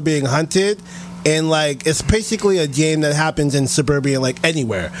people are being hunted, and like it's basically a game that happens in suburbia, like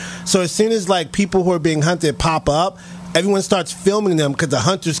anywhere. So as soon as like people who are being hunted pop up, everyone starts filming them because the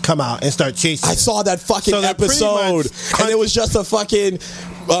hunters come out and start chasing. I saw that fucking So they're pretty episode, much and it was just a fucking.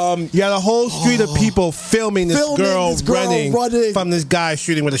 You got a whole street of people filming this girl running from this guy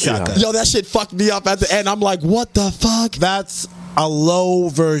shooting with a shotgun. Yo, that shit fucked me up at the end. I'm like, what the fuck? That's a low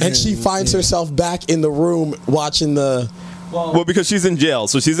version. And she finds herself back in the room watching the. Well, because she's in jail.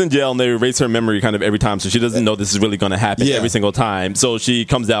 So she's in jail and they erase her memory kind of every time. So she doesn't know this is really going to happen Yeah. every single time. So she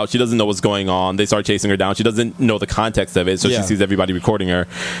comes out. She doesn't know what's going on. They start chasing her down. She doesn't know the context of it. So Yeah. she sees everybody recording her.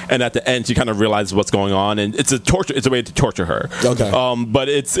 And at the end, she kind of realizes what's going on. And it's a torture. It's a way to torture her. Okay. But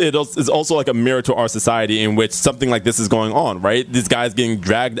it's also like a mirror to our society in which something like this is going on, right? This guy's getting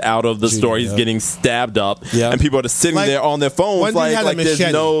dragged out of the store. He's yeah. getting stabbed up. Yeah. And people are just sitting Like, there on their phones. one dude had a Like there's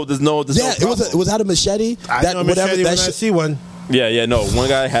machete. there's no Yeah, it problem. was that a machete? I know a machete when I see one. Yeah, no. One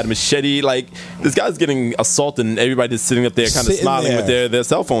guy had a machete. Like, this guy's getting assaulted, and everybody's sitting up there kind of Sitting smiling with there. their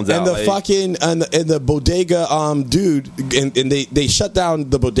cell phones out. And the like, fucking and the bodega dude and they shut down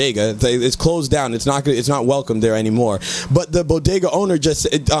the bodega. It's closed down. It's not welcome there anymore. But the bodega owner just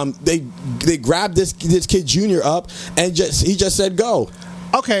they grabbed this kid Junior up and he just said go.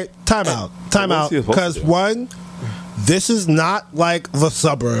 Okay, time out. What's he supposed to Because do? one, this is not like the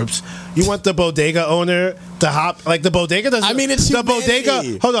suburbs. You want the bodega owner to hop like the bodega doesn't. I mean, it's the humanity.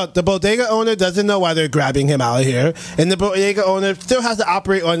 bodega. Hold on, the bodega owner doesn't know why they're grabbing him out of here, and the bodega owner still has to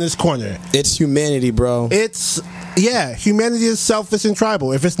operate on this corner. It's humanity, bro. It's humanity is selfish and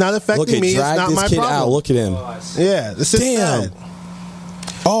tribal. If it's not affecting Look at me, it's drag not this my kid problem. out. Look at him. Yeah, this is Damn. sad.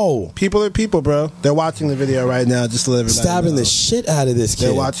 Oh, People are people, bro. They're watching the video right now. Just to let everybody stabbing know. the shit out of this kid.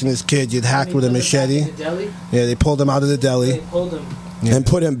 They're watching this kid get hacked with a machete. The deli? Yeah, they pulled him out of the They deli. pulled him. and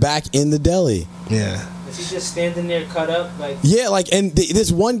put him back in the deli. Yeah. Is he just standing there cut up? Like, Yeah, like and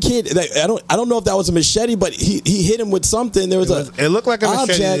this one kid, like, I don't know if that was a machete, but he hit him with something. There was It looked like a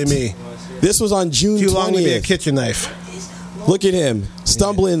machete object. to me. This was on June Too long to be a 20th. kitchen knife. Look at him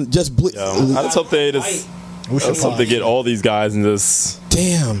stumbling, just I just hope they just. We I should just hope they get all these guys and just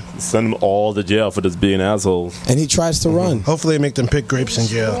damn. send them all to jail for just being assholes. And he tries to run. Hopefully, they make them pick grapes in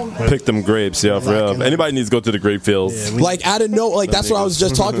jail. Pick them grapes, yeah, for real. Anybody needs to go to the grape fields. Like out of nowhere, like that's what I was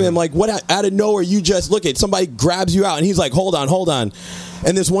just talking to him. Like what out of nowhere you just look at somebody grabs you out and he's like, hold on,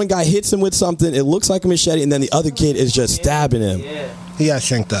 and this one guy hits him with something. It looks like a machete, and then the other kid is just stabbing him. yeah. He got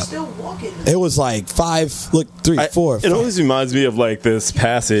shanked up. Still walking. It was like 3, 4. It always reminds me of like this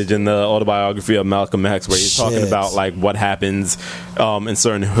passage in the autobiography of Malcolm X where he's talking Shit. about like what happens in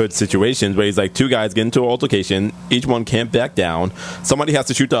certain hood situations where he's like two guys get into an altercation, each one can't back down, somebody has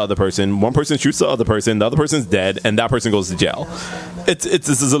to shoot the other person, one person shoots the other person's dead, and that person goes to jail. This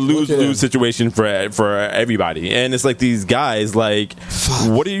is a lose-lose situation for everybody, and it's like these guys like,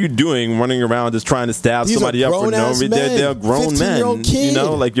 what are you doing running around just trying to stab These are somebody up for no grown-ass reason? men. They're grown 15-year-old men, kid. you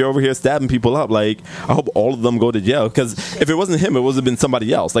know, like you're over here stabbing people up. Like I hope all of them go to jail, because if it wasn't him, it would have been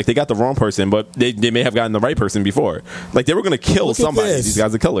somebody else. Like they got the wrong person, but they may have gotten the right person before. Like they were going to kill Look at somebody. this. These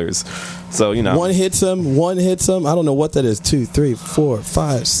guys are killers. So you know, One hits him. I don't know what that is. 2, 3, 4,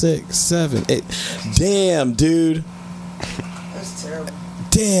 5, 6, 7, 8. Damn, dude. That's terrible.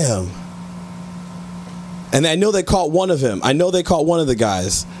 Damn. And I know they caught one of him. I know they caught one of the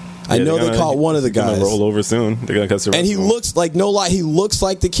guys. I Yeah, know they're they gonna- caught one of the he's gonna guys. roll over soon. They're gonna cut. And he looks like, no lie, he looks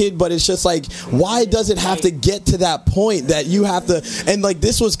like the kid, but it's just like, why does it have to get to that point that you have to, and like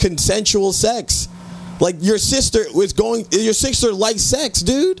this was consensual sex. Like your sister likes sex,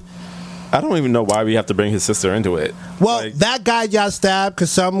 dude. I don't even know why we have to bring his sister into it. Well, Like, that guy got stabbed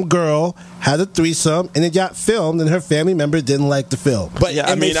because some girl had a threesome and it got filmed, and her family member didn't like the film. But Yeah,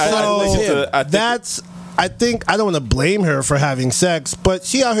 I and mean, they I thought it think was it's him. I think I don't want to blame her for having sex, but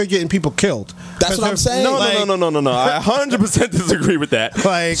she out here getting people killed. That's what I'm saying. No, Like, no. I 100% disagree with that.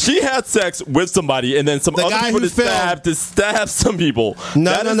 Like- she had sex with somebody, and then some The other guy people who to stab some people.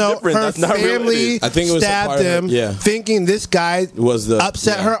 That is No. different. Her That's not family I think it was a part stabbed of her- him, yeah. thinking this guy Was the-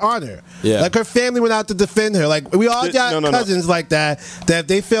 upset yeah. her honor. Yeah. Like her family went out to defend her. Like we all got No. cousins like that if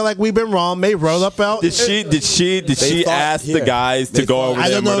they feel like we've been wrong, may roll up out. Did she They thought- ask the here. guys to They go thought- over I there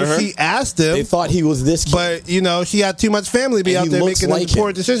don't and know murder if her? she asked him, They thought he was this kid. but she had too much family to be And out he there looks making like poor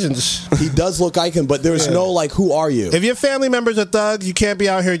him. decisions. He does look like him, but there's no like, who are you? If your family members are thugs, you can't be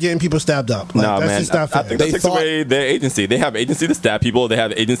out here getting people stabbed up. Like, Nah, that's man. just not I fair. think They that takes thought- away their agency. They have agency to stab people. They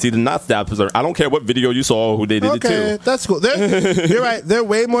have agency to not stab people. I don't care what video you saw or who they did it Okay, to. that's cool. You're right. They're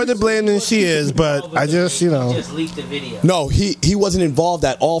way more to blame than she is, but I just, He just leaked the video. No, he wasn't involved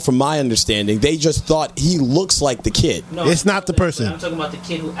at all, from my understanding. They just thought he looks like the kid. No, It's not the person. I'm talking about the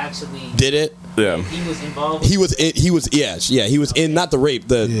kid who actually Did it? Yeah. He was involved. He was in not the rape,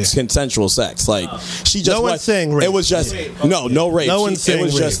 the consensual sex. Like she just No one's saying rape. It was just no rape. No one's saying it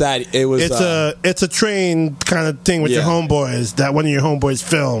was rape. just that it was. It's a train kind of thing with your Yeah. homeboys that one of your homeboys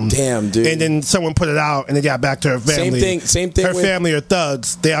filmed. Damn, dude. And then someone put it out, and it got back to her family. Same thing Her with- family are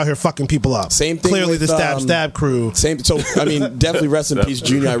thugs. They out here fucking people up. Same thing Clearly, with, the stab crew. Same. So I mean, definitely rest in peace,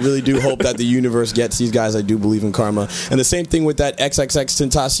 Junior. I really do hope that the universe gets these guys. I do believe in karma. And the same thing with that XXX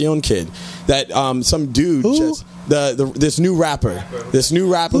Tentacion kid. That some dude just this new rapper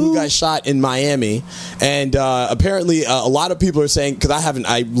who got shot in Miami, and apparently a lot of people are saying, because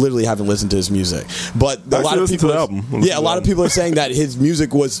I literally haven't listened to his music, but a lot of listen to people the album. a lot of people are saying that his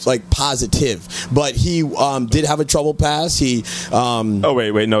music was like positive, but he did have a troubled past. He Oh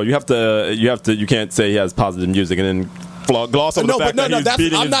wait, no. You can't say he has positive music and then gloss over the fact that he's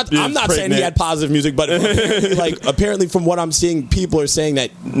beating I'm not saying he had positive music, but apparently from what I'm seeing, people are saying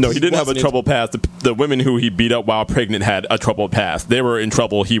that No, he didn't have a wasn't troubled past. The women who he beat up while pregnant had a troubled past. They were in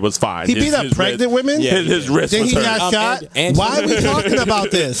trouble. He was fine. He beat up pregnant women? Yeah. His wrist Then was he hurt. got shot. and- Why are we talking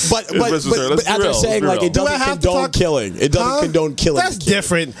about this? But Let's as be they're real, saying, let's like be it real. doesn't condone killing. It doesn't Huh? condone killing. That's the kid.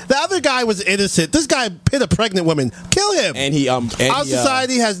 different. The other guy was innocent. This guy hit a pregnant woman. Kill him. And he Our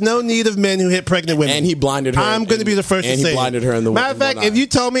society has no need of men who hit pregnant women. and he blinded her. I'm going to be the first and to say he blinded her in the Matter of fact, one eye. if you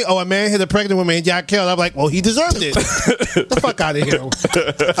told me, a man hit a pregnant woman and got killed, I'm like, well, he deserved it. The fuck out of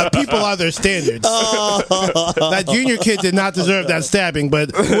here. People are their standards. That junior kid did not deserve that stabbing,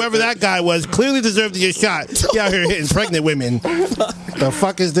 but whoever that guy was clearly deserved to get shot. He out here hitting pregnant women. The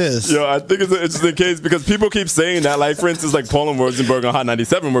fuck is this? Yo, I think it's an interesting case because people keep saying that. Like, for instance, like Paul and Rosenberg on Hot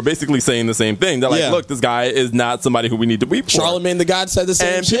 97 were basically saying the same thing. They're like, Yeah. look, this guy is not somebody who we need to weep for. Charlemagne the God said the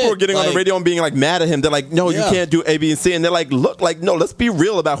same And shit. people are getting on the radio and being like mad at him. They're like, no, you Yeah. can't do A, B, and C. And they're like, look, like, no, let's be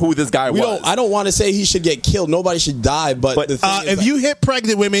real about who this guy was. I don't want to say he should get killed. Nobody should die. But the thing is, If you hit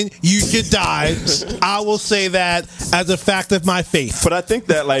pregnant women, you should die. I will say that as a fact of my faith. But I think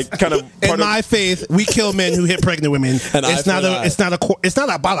that, like, kind of In part my faith, we kill men who hit pregnant women. An eye It's for not an a. eye. It's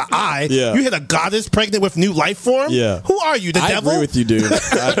not about an eye. Yeah. You hit a goddess pregnant with new life form. Yeah. Who are you? The I devil? agree with you, dude.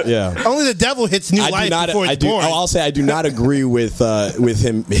 Yeah. Only the devil hits new life before it's born. I'll say I do not agree with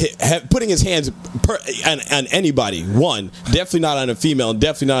him putting his hands on anybody. One, definitely not on a female.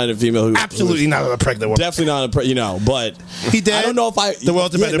 Definitely not on a female who Absolutely not on a pregnant woman. Definitely not but He dead? I don't know if The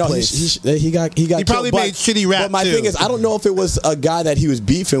world's a better place. He got He probably killed, made shitty rap, But my too. thing is, I don't know if it was a guy that he was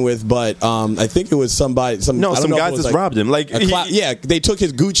beefing with, but I think it was somebody. I don't some know if guys it was just robbed him. Like, they took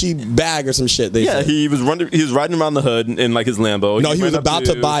his Gucci bag or some shit. They said. he was riding around the hood in like his Lambo. No, he was went up about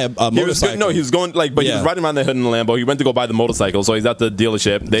to buy a motorcycle. He was going like, but he Yeah. was riding around the hood in the Lambo. He went to go buy the motorcycle, so he's at the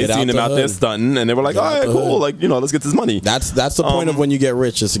dealership. They Get out seen him the out there hood. stunting, and they were like, Get "All out right, the cool. hood. Like, let's get this money." That's the point of when you get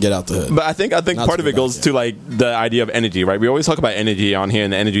rich, is to get out the hood. But I think Not part to of it go goes back to like the idea of energy, right? We always talk about energy on here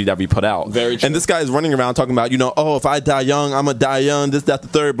and the energy that we put out. Very true. And this guy is running around talking about, if I die young, I'm gonna die young. This, that, the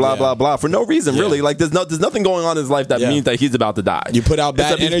third, blah, Yeah. blah, blah, for no reason, Yeah. really. Like, there's nothing going on in his life that Yeah. means that he's about to die. You put out bad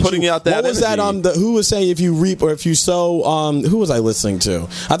Except he's energy. putting out that what was energy. that? Who was saying if you reap or if you sow? Who was I listening to?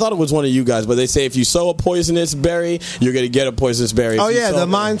 I thought it was one of you guys, but they say if you sow a poisonous berry, you're gonna get a poisonous berry. Oh If you yeah, sow- the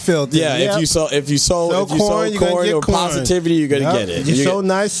minefield. thing. Yeah, Yep. if you sow corn, you're gonna corn get or corn. positivity, you're gonna Yep. get it. You You sow get-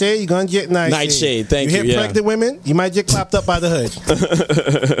 nice shade, you're gonna get nice Nightshade, thank you. you, hit yeah. pregnant women, you might get clapped up by the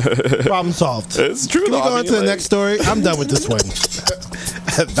hood. Problem solved. It's true. Can we though. go I on mean, to the like- next story? I'm done with this one.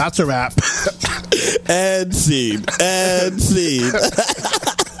 That's a wrap. and seed.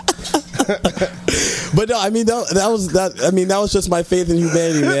 But no, I mean that was just my faith in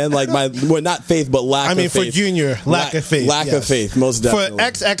humanity, man. Like not faith, but lack. I mean, of for faith. Junior, lack of faith. Lack yes. of faith, most definitely. For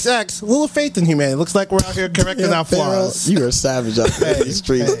XXX, little faith in humanity. Looks like we're out here correcting our flaws. You are a savage out there in these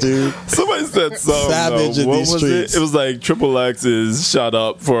streets, dude. Somebody said something. Savage in what these was streets. it? It was like Triple X is shot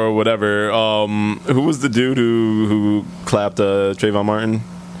up for whatever. Who was the dude who clapped Trayvon Martin?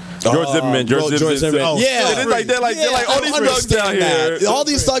 George Zimmerman. George Zimmerman. Oh, yeah, they're like all these thugs out here. All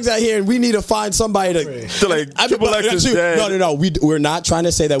these thugs out here, and we need to find somebody to. They're like Triple X is dead. No. We're not trying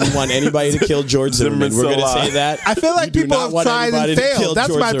to say that we want anybody to kill George Zimmerman. We're going to say that. I feel like We do people not have want tried and anybody to kill failed. That's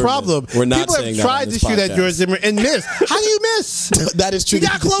George my Zimmerman. problem. We're not People saying have tried that on to this shoot at podcast. George Zimmerman and missed. How do you miss? That is true. You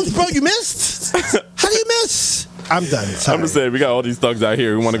got close, bro. You missed. How do you miss? I'm done. Sorry. I'm just saying, we got all these thugs out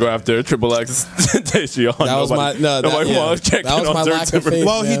here who want to go after Triple X. Tayshion. That was my Nobody wants to check that in was on my George lack of Zimmerman. faith.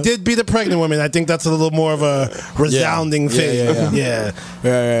 Well, he man. did beat a pregnant woman. I think that's a little more of a resounding thing. Yeah.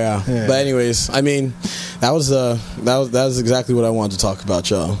 Yeah. But anyways, I mean, that was exactly what I wanted to talk about,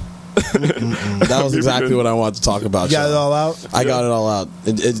 y'all. That was exactly what I wanted to talk about. You got y'all. it all out? I got it all out.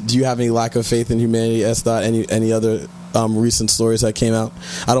 Do you have any lack of faith in humanity, S. Dot? Any other recent stories that came out?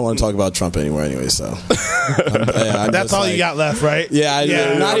 I don't want to talk about Trump anymore anyway, so. I'm That's just all like- you got left, right? Yeah,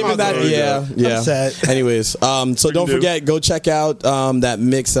 not I'm even out that. there. Yeah. Upset. Anyways, so don't forget, go check out that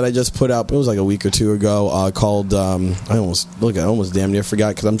mix that I just put out. It was like a week or two ago, called I almost damn near forgot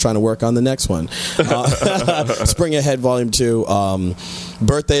because I'm trying to work on the next one. Spring Ahead Volume 2.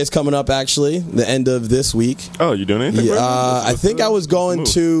 Birthday is coming up actually, the end of this week. Oh, you doing anything? Yeah, bro? I think I was going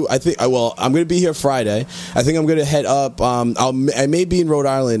to. I'm going to be here Friday. I think I'm going to head up. I may be in Rhode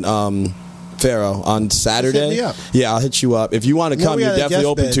Island. Pharaoh on Saturday. Hit me up. Yeah, I'll hit you up if you want to No, come. we You're had a definitely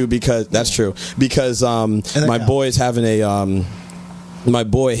guest open bed. to because that's true. Because my boy is having a.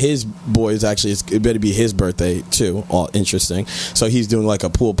 His boy is actually. It better be his birthday too. All interesting. So he's doing like a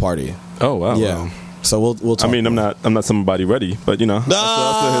pool party. Oh wow. Yeah. Wow. So we'll talk. I mean, I'm not somebody ready, but you know,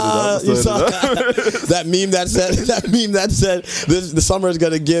 I'll still You hit saw it up. that meme that said the summer is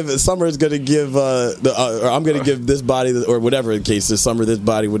gonna give or I'm gonna give this body or whatever the case is, summer this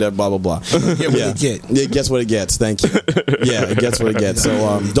body whatever blah blah blah. It gets what it gets. Thank you. Yeah, it gets what it gets.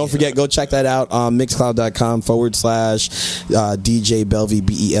 So don't forget, go check that out on mixcloud.com /DJ Belvie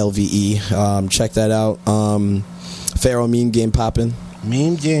BELVE. Check that out. Pharaoh meme game popping.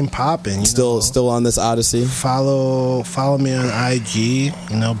 Meme game popping. Still on this odyssey. Follow me on IG.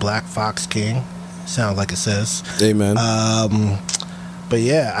 Black Fox King. Sounds like it says. Amen. But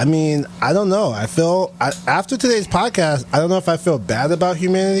yeah, I mean, I don't know. I feel after today's podcast, I don't know if I feel bad about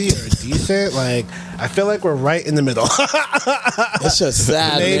humanity or decent. Like, I feel like we're right in the middle. It's just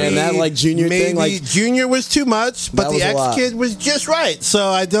sad, man. That like Junior thing, like Junior was too much, but That the was a lot. ex kid was just right. So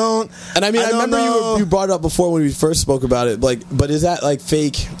I don't. And I mean, I don't remember know. you brought it up before when we first spoke about it. Like, but is that like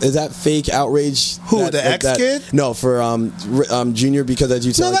fake? Is that fake outrage? Who, the ex-kid? No, for Junior, because as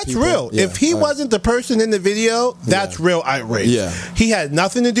you said, No, like, that's people- real. Yeah, If he all right. wasn't the person in the video, that's real outrage. Yeah. He had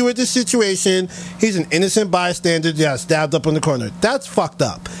nothing to do with this situation. He's an innocent bystander that got stabbed up in the corner. That's fucked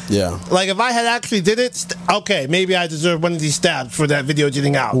up. Yeah. Like, if I had actually did it, okay, maybe I deserve one of these stabs for that video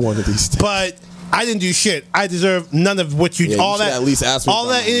getting out. One of these stabs. But I didn't do shit. I deserve none of what you. Yeah, you all should that. at least ask me all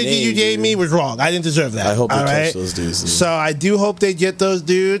about that my energy name, you gave dude. me was wrong. I didn't deserve that. I hope they all catch right? those dudes, dude. So I do hope they get those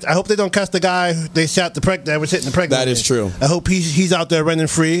dudes. I hope they don't catch the guy who they shot that was hitting the pregnant. That is woman. true. I hope he's out there running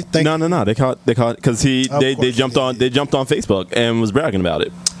free. No. They caught because they course jumped they on did. they jumped on Facebook and was bragging about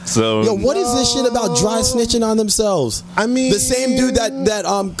it. So Yo, what is this shit about dry snitching on themselves? I mean- the same dude that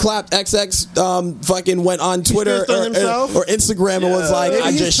clapped XX fucking went on Twitter snitched on himself? or Instagram and was like, Maybe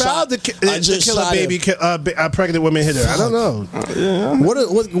I he's just proud shot. to I just kill a shot baby, him. a pregnant woman hitter. I don't know.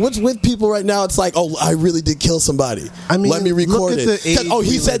 What's with people right now? It's like, oh, I really did kill somebody. I mean, let me record look at it. the age Oh, he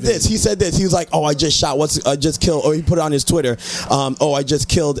we said live in. this. He said this. He was like, oh, I just shot. I just killed. Or he put it on his Twitter. Oh, I just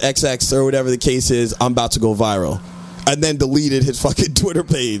killed XX or whatever the case is. I'm about to go viral, and then deleted his fucking Twitter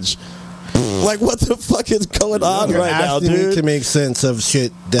page. Like, what the fuck is going on You're right now, asking me dude? to make sense of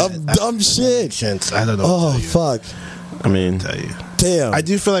shit that Of dumb shit. makes sense. I don't know. Oh, what to tell you. fuck. I mean, Tell you. Damn. I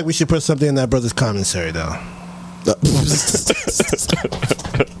do feel like we should put something in that brother's commissary, though.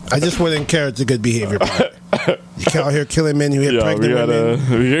 I just wouldn't care. It's a good behavior part. You can't out here killing men who hit yeah, we pregnant gotta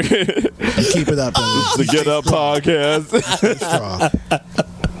women. Keep it up, brother. the Get Up podcast. Stay strong.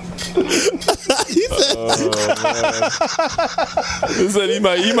 He said he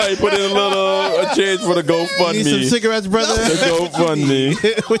might put in a change for the You need some GoFundMe. cigarettes, brother? The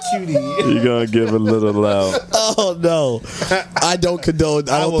GoFundMe. What you need? You gonna give a little out. Oh no, I don't condone.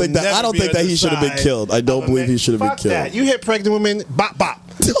 I will don't think that. never I don't be think on that he the should have been side killed. I don't believe he should have been Fuck killed. that. You hit pregnant women, bop bop.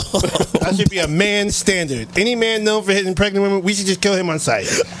 That should be a man standard. Any man known for hitting pregnant women, we should just kill him on sight.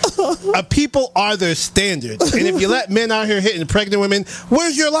 People are their standards, and if you let men out here hitting pregnant women,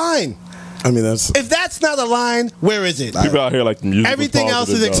 where's your line? I mean, that's. If that's not a line, where is it? People out here like the music. was Everything else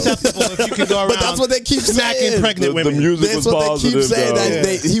is positive, though. acceptable if you can go around. But that's what they keep smacking saying. pregnant The women. music That's was what they keep positive, saying. though.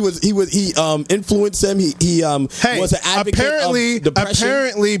 That he influenced them. He Hey, was an advocate apparently, of depression.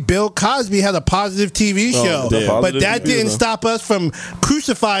 apparently, Bill Cosby had a positive TV show, damn. but Positive that TV, didn't though. stop us from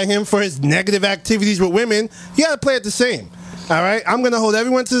crucifying him for his negative activities with women. You got to play it the same. All right, I'm gonna hold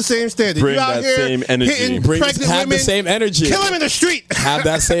everyone to the same standard. Bring you out that here same energy. hitting Bring- pregnant have the women, same energy. Kill him in the street. Have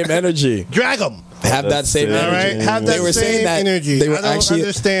that same energy. Drag them. Have that same All All energy. right, have They that were saying same that energy. they were I don't actually-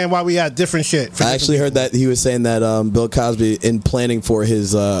 understand why we had different shit. for I different actually heard people. that he was saying that Mm-hmm. Bill Cosby, in planning for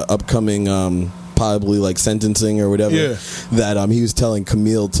his upcoming probably like sentencing or whatever, Yeah. that he was telling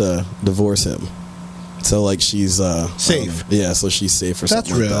Camille to divorce him. So like she's Safe. Yeah, so she's safe or That's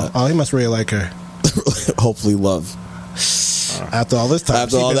something real. like Oh, he must really like her. that. Hopefully, love. After all this time,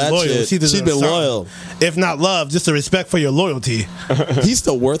 After she's all been that loyal. shit, She deserves she's been something. loyal. If not love, just a respect for your loyalty. He's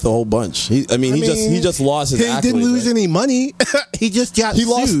still worth a whole bunch. He just lost his. He accolades, didn't lose right? any money. He just got He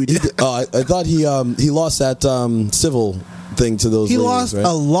lost. sued. I thought he lost that civil thing to those. He ladies, lost right?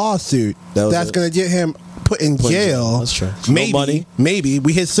 a lawsuit That was that's it. going to get him put in Put in jail. jail. That's true. No Maybe, money? maybe.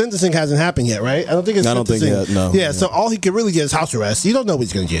 His sentencing hasn't happened yet, right? I don't think it's. I don't think sentencing. yet, no. Yeah, so all he could really get is house arrest. You don't know what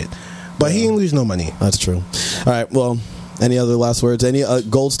he's going to get, but he didn't lose no money. That's true. All right. Well, any other last words? Any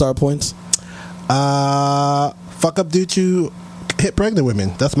gold star points? Fuck up due to hit pregnant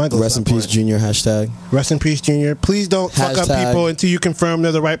women. That's my goal. Rest in peace, Junior. Hashtag. Rest in peace, Junior. Please don't fuck up Hashtag. people until you confirm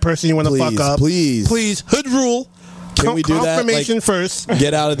they're the right person you want to fuck Please, up. please. Please. Hood rule. Can we do that? Confirmation Like, first.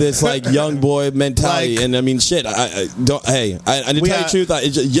 Get out of this like young boy mentality. Like- And I mean, shit. I don't. Hey, I to We tell you have-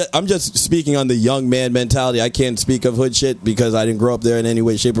 the truth, I'm just speaking on the young man mentality. I can't speak of hood shit because I didn't grow up there in any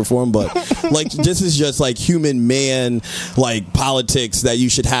way, shape, or form. But like, this is just like human man like politics that you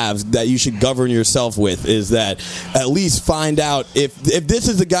should have, that you should govern yourself with. Is that at least find out if this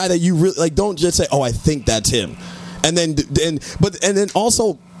is the guy that you really like. Don't just say, oh, I think that's him, and then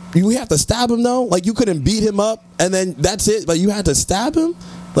also. You have to stab him though. Like you couldn't beat him up, and then that's it. Like you had to stab him,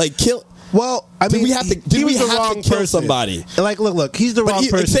 like kill. Well, I Did mean, we have to- did he we was the have to wrong kill person. somebody? Like, look, he's the But wrong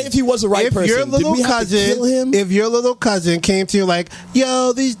he- person. say if he was the right if person, your did little we have to cousin, kill him? If your little cousin came to you like,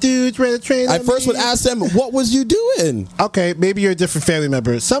 yo, these dudes ran a train. I on first me. would ask them, "What was you doing?" Okay, maybe you're a different family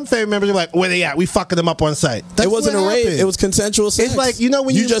member. Some family members are like, where they at? We fucking them up on site. That's It wasn't what a rape. happened. It was consensual sex. It's like, you know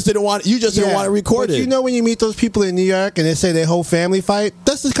when you you- just didn't want didn't want to record but it. You know when you meet those people in New York and they say their whole family fight?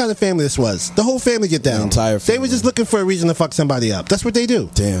 That's the kind of family this was. The whole family get down. entire They were family. just looking for a reason to fuck somebody up. That's what they do.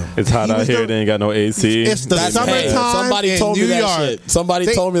 Damn. It's hot He out was here. the- They ain't got no AC. It's the summertime somebody in told me New that York. shit. Somebody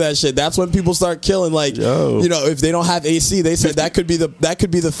They- told me that shit. That's when people start killing. Like, Yo. you know, if they don't have AC, they said that could be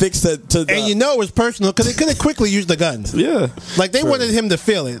the fix to the. And you know it was personal because they could have quickly used the gun. Yeah. Like they wanted him to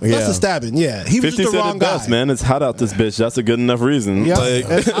feel it. Yeah. That's a stabbing. Yeah, he was 50 just the said wrong it best, guy. man. It's hot out this bitch. That's a good enough reason. Yeah, Like,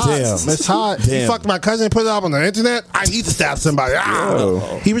 it's hot. Damn. It's hot. He Damn. fucked my cousin and put it up on the internet. I need to stab somebody. Ah!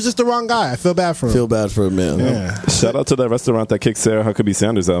 Yo. He was just the wrong guy. I feel bad for him. feel bad for a man. Yeah. shout out to that restaurant that kicked Sarah Huckabee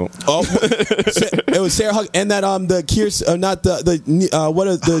Sanders out. Oh, it was Sarah Huck and that the Kears not the what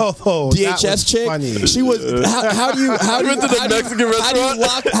are the Oh, that DHS was chick? funny. She was how do you went to the Mexican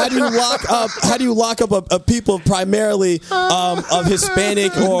restaurant? how do you lock up a people primarily of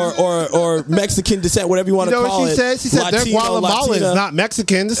Hispanic or Mexican descent, whatever you want You know to call what she it? said? She said they're Guatemalans, Latina. not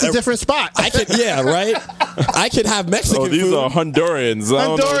Mexican. This is a different spot. I could right. I could have Mexican Oh, these food. are Hondurans. I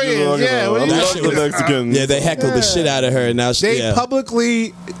don't know what you're Hondurans, talking yeah, about. what I do you love mean? the Mexicans. Yeah, they heckled the shit out of her, and now she. They Yeah.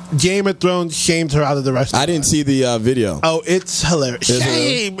 publicly Game of Thrones shamed her out of the restaurant. I didn't see the video. Oh, it's hilarious. Is it?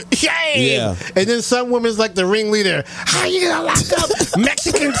 Shame. Yeah. And then some woman's like the ringleader. How you gonna lock up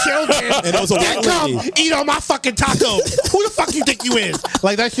Mexican children? And it was a that white come lady. eat on my fucking taco. Who the fuck you think you is?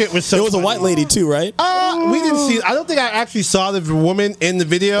 Like that shit was so It was a funny. white lady too, right? We didn't see. I don't think I actually saw the woman in the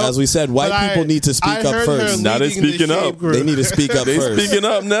video. As we said, white but people need to speak I up heard first. her Now they leading the speaking shade up. group. They need to speak up They first. speaking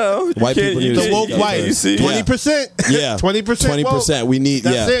up now. You White can't- people you need to The can't- woke speak up white. first. 20%. Yeah. 20%. 20%. We need.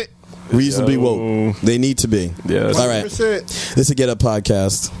 That's yeah. it. Reasonably Yo. woke. They need to be. Yeah. All right. 20%. This is a Get Up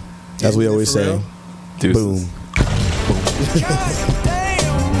podcast, as we always For say. real? Deuces. Boom. God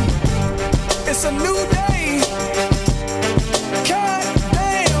damn. It's a new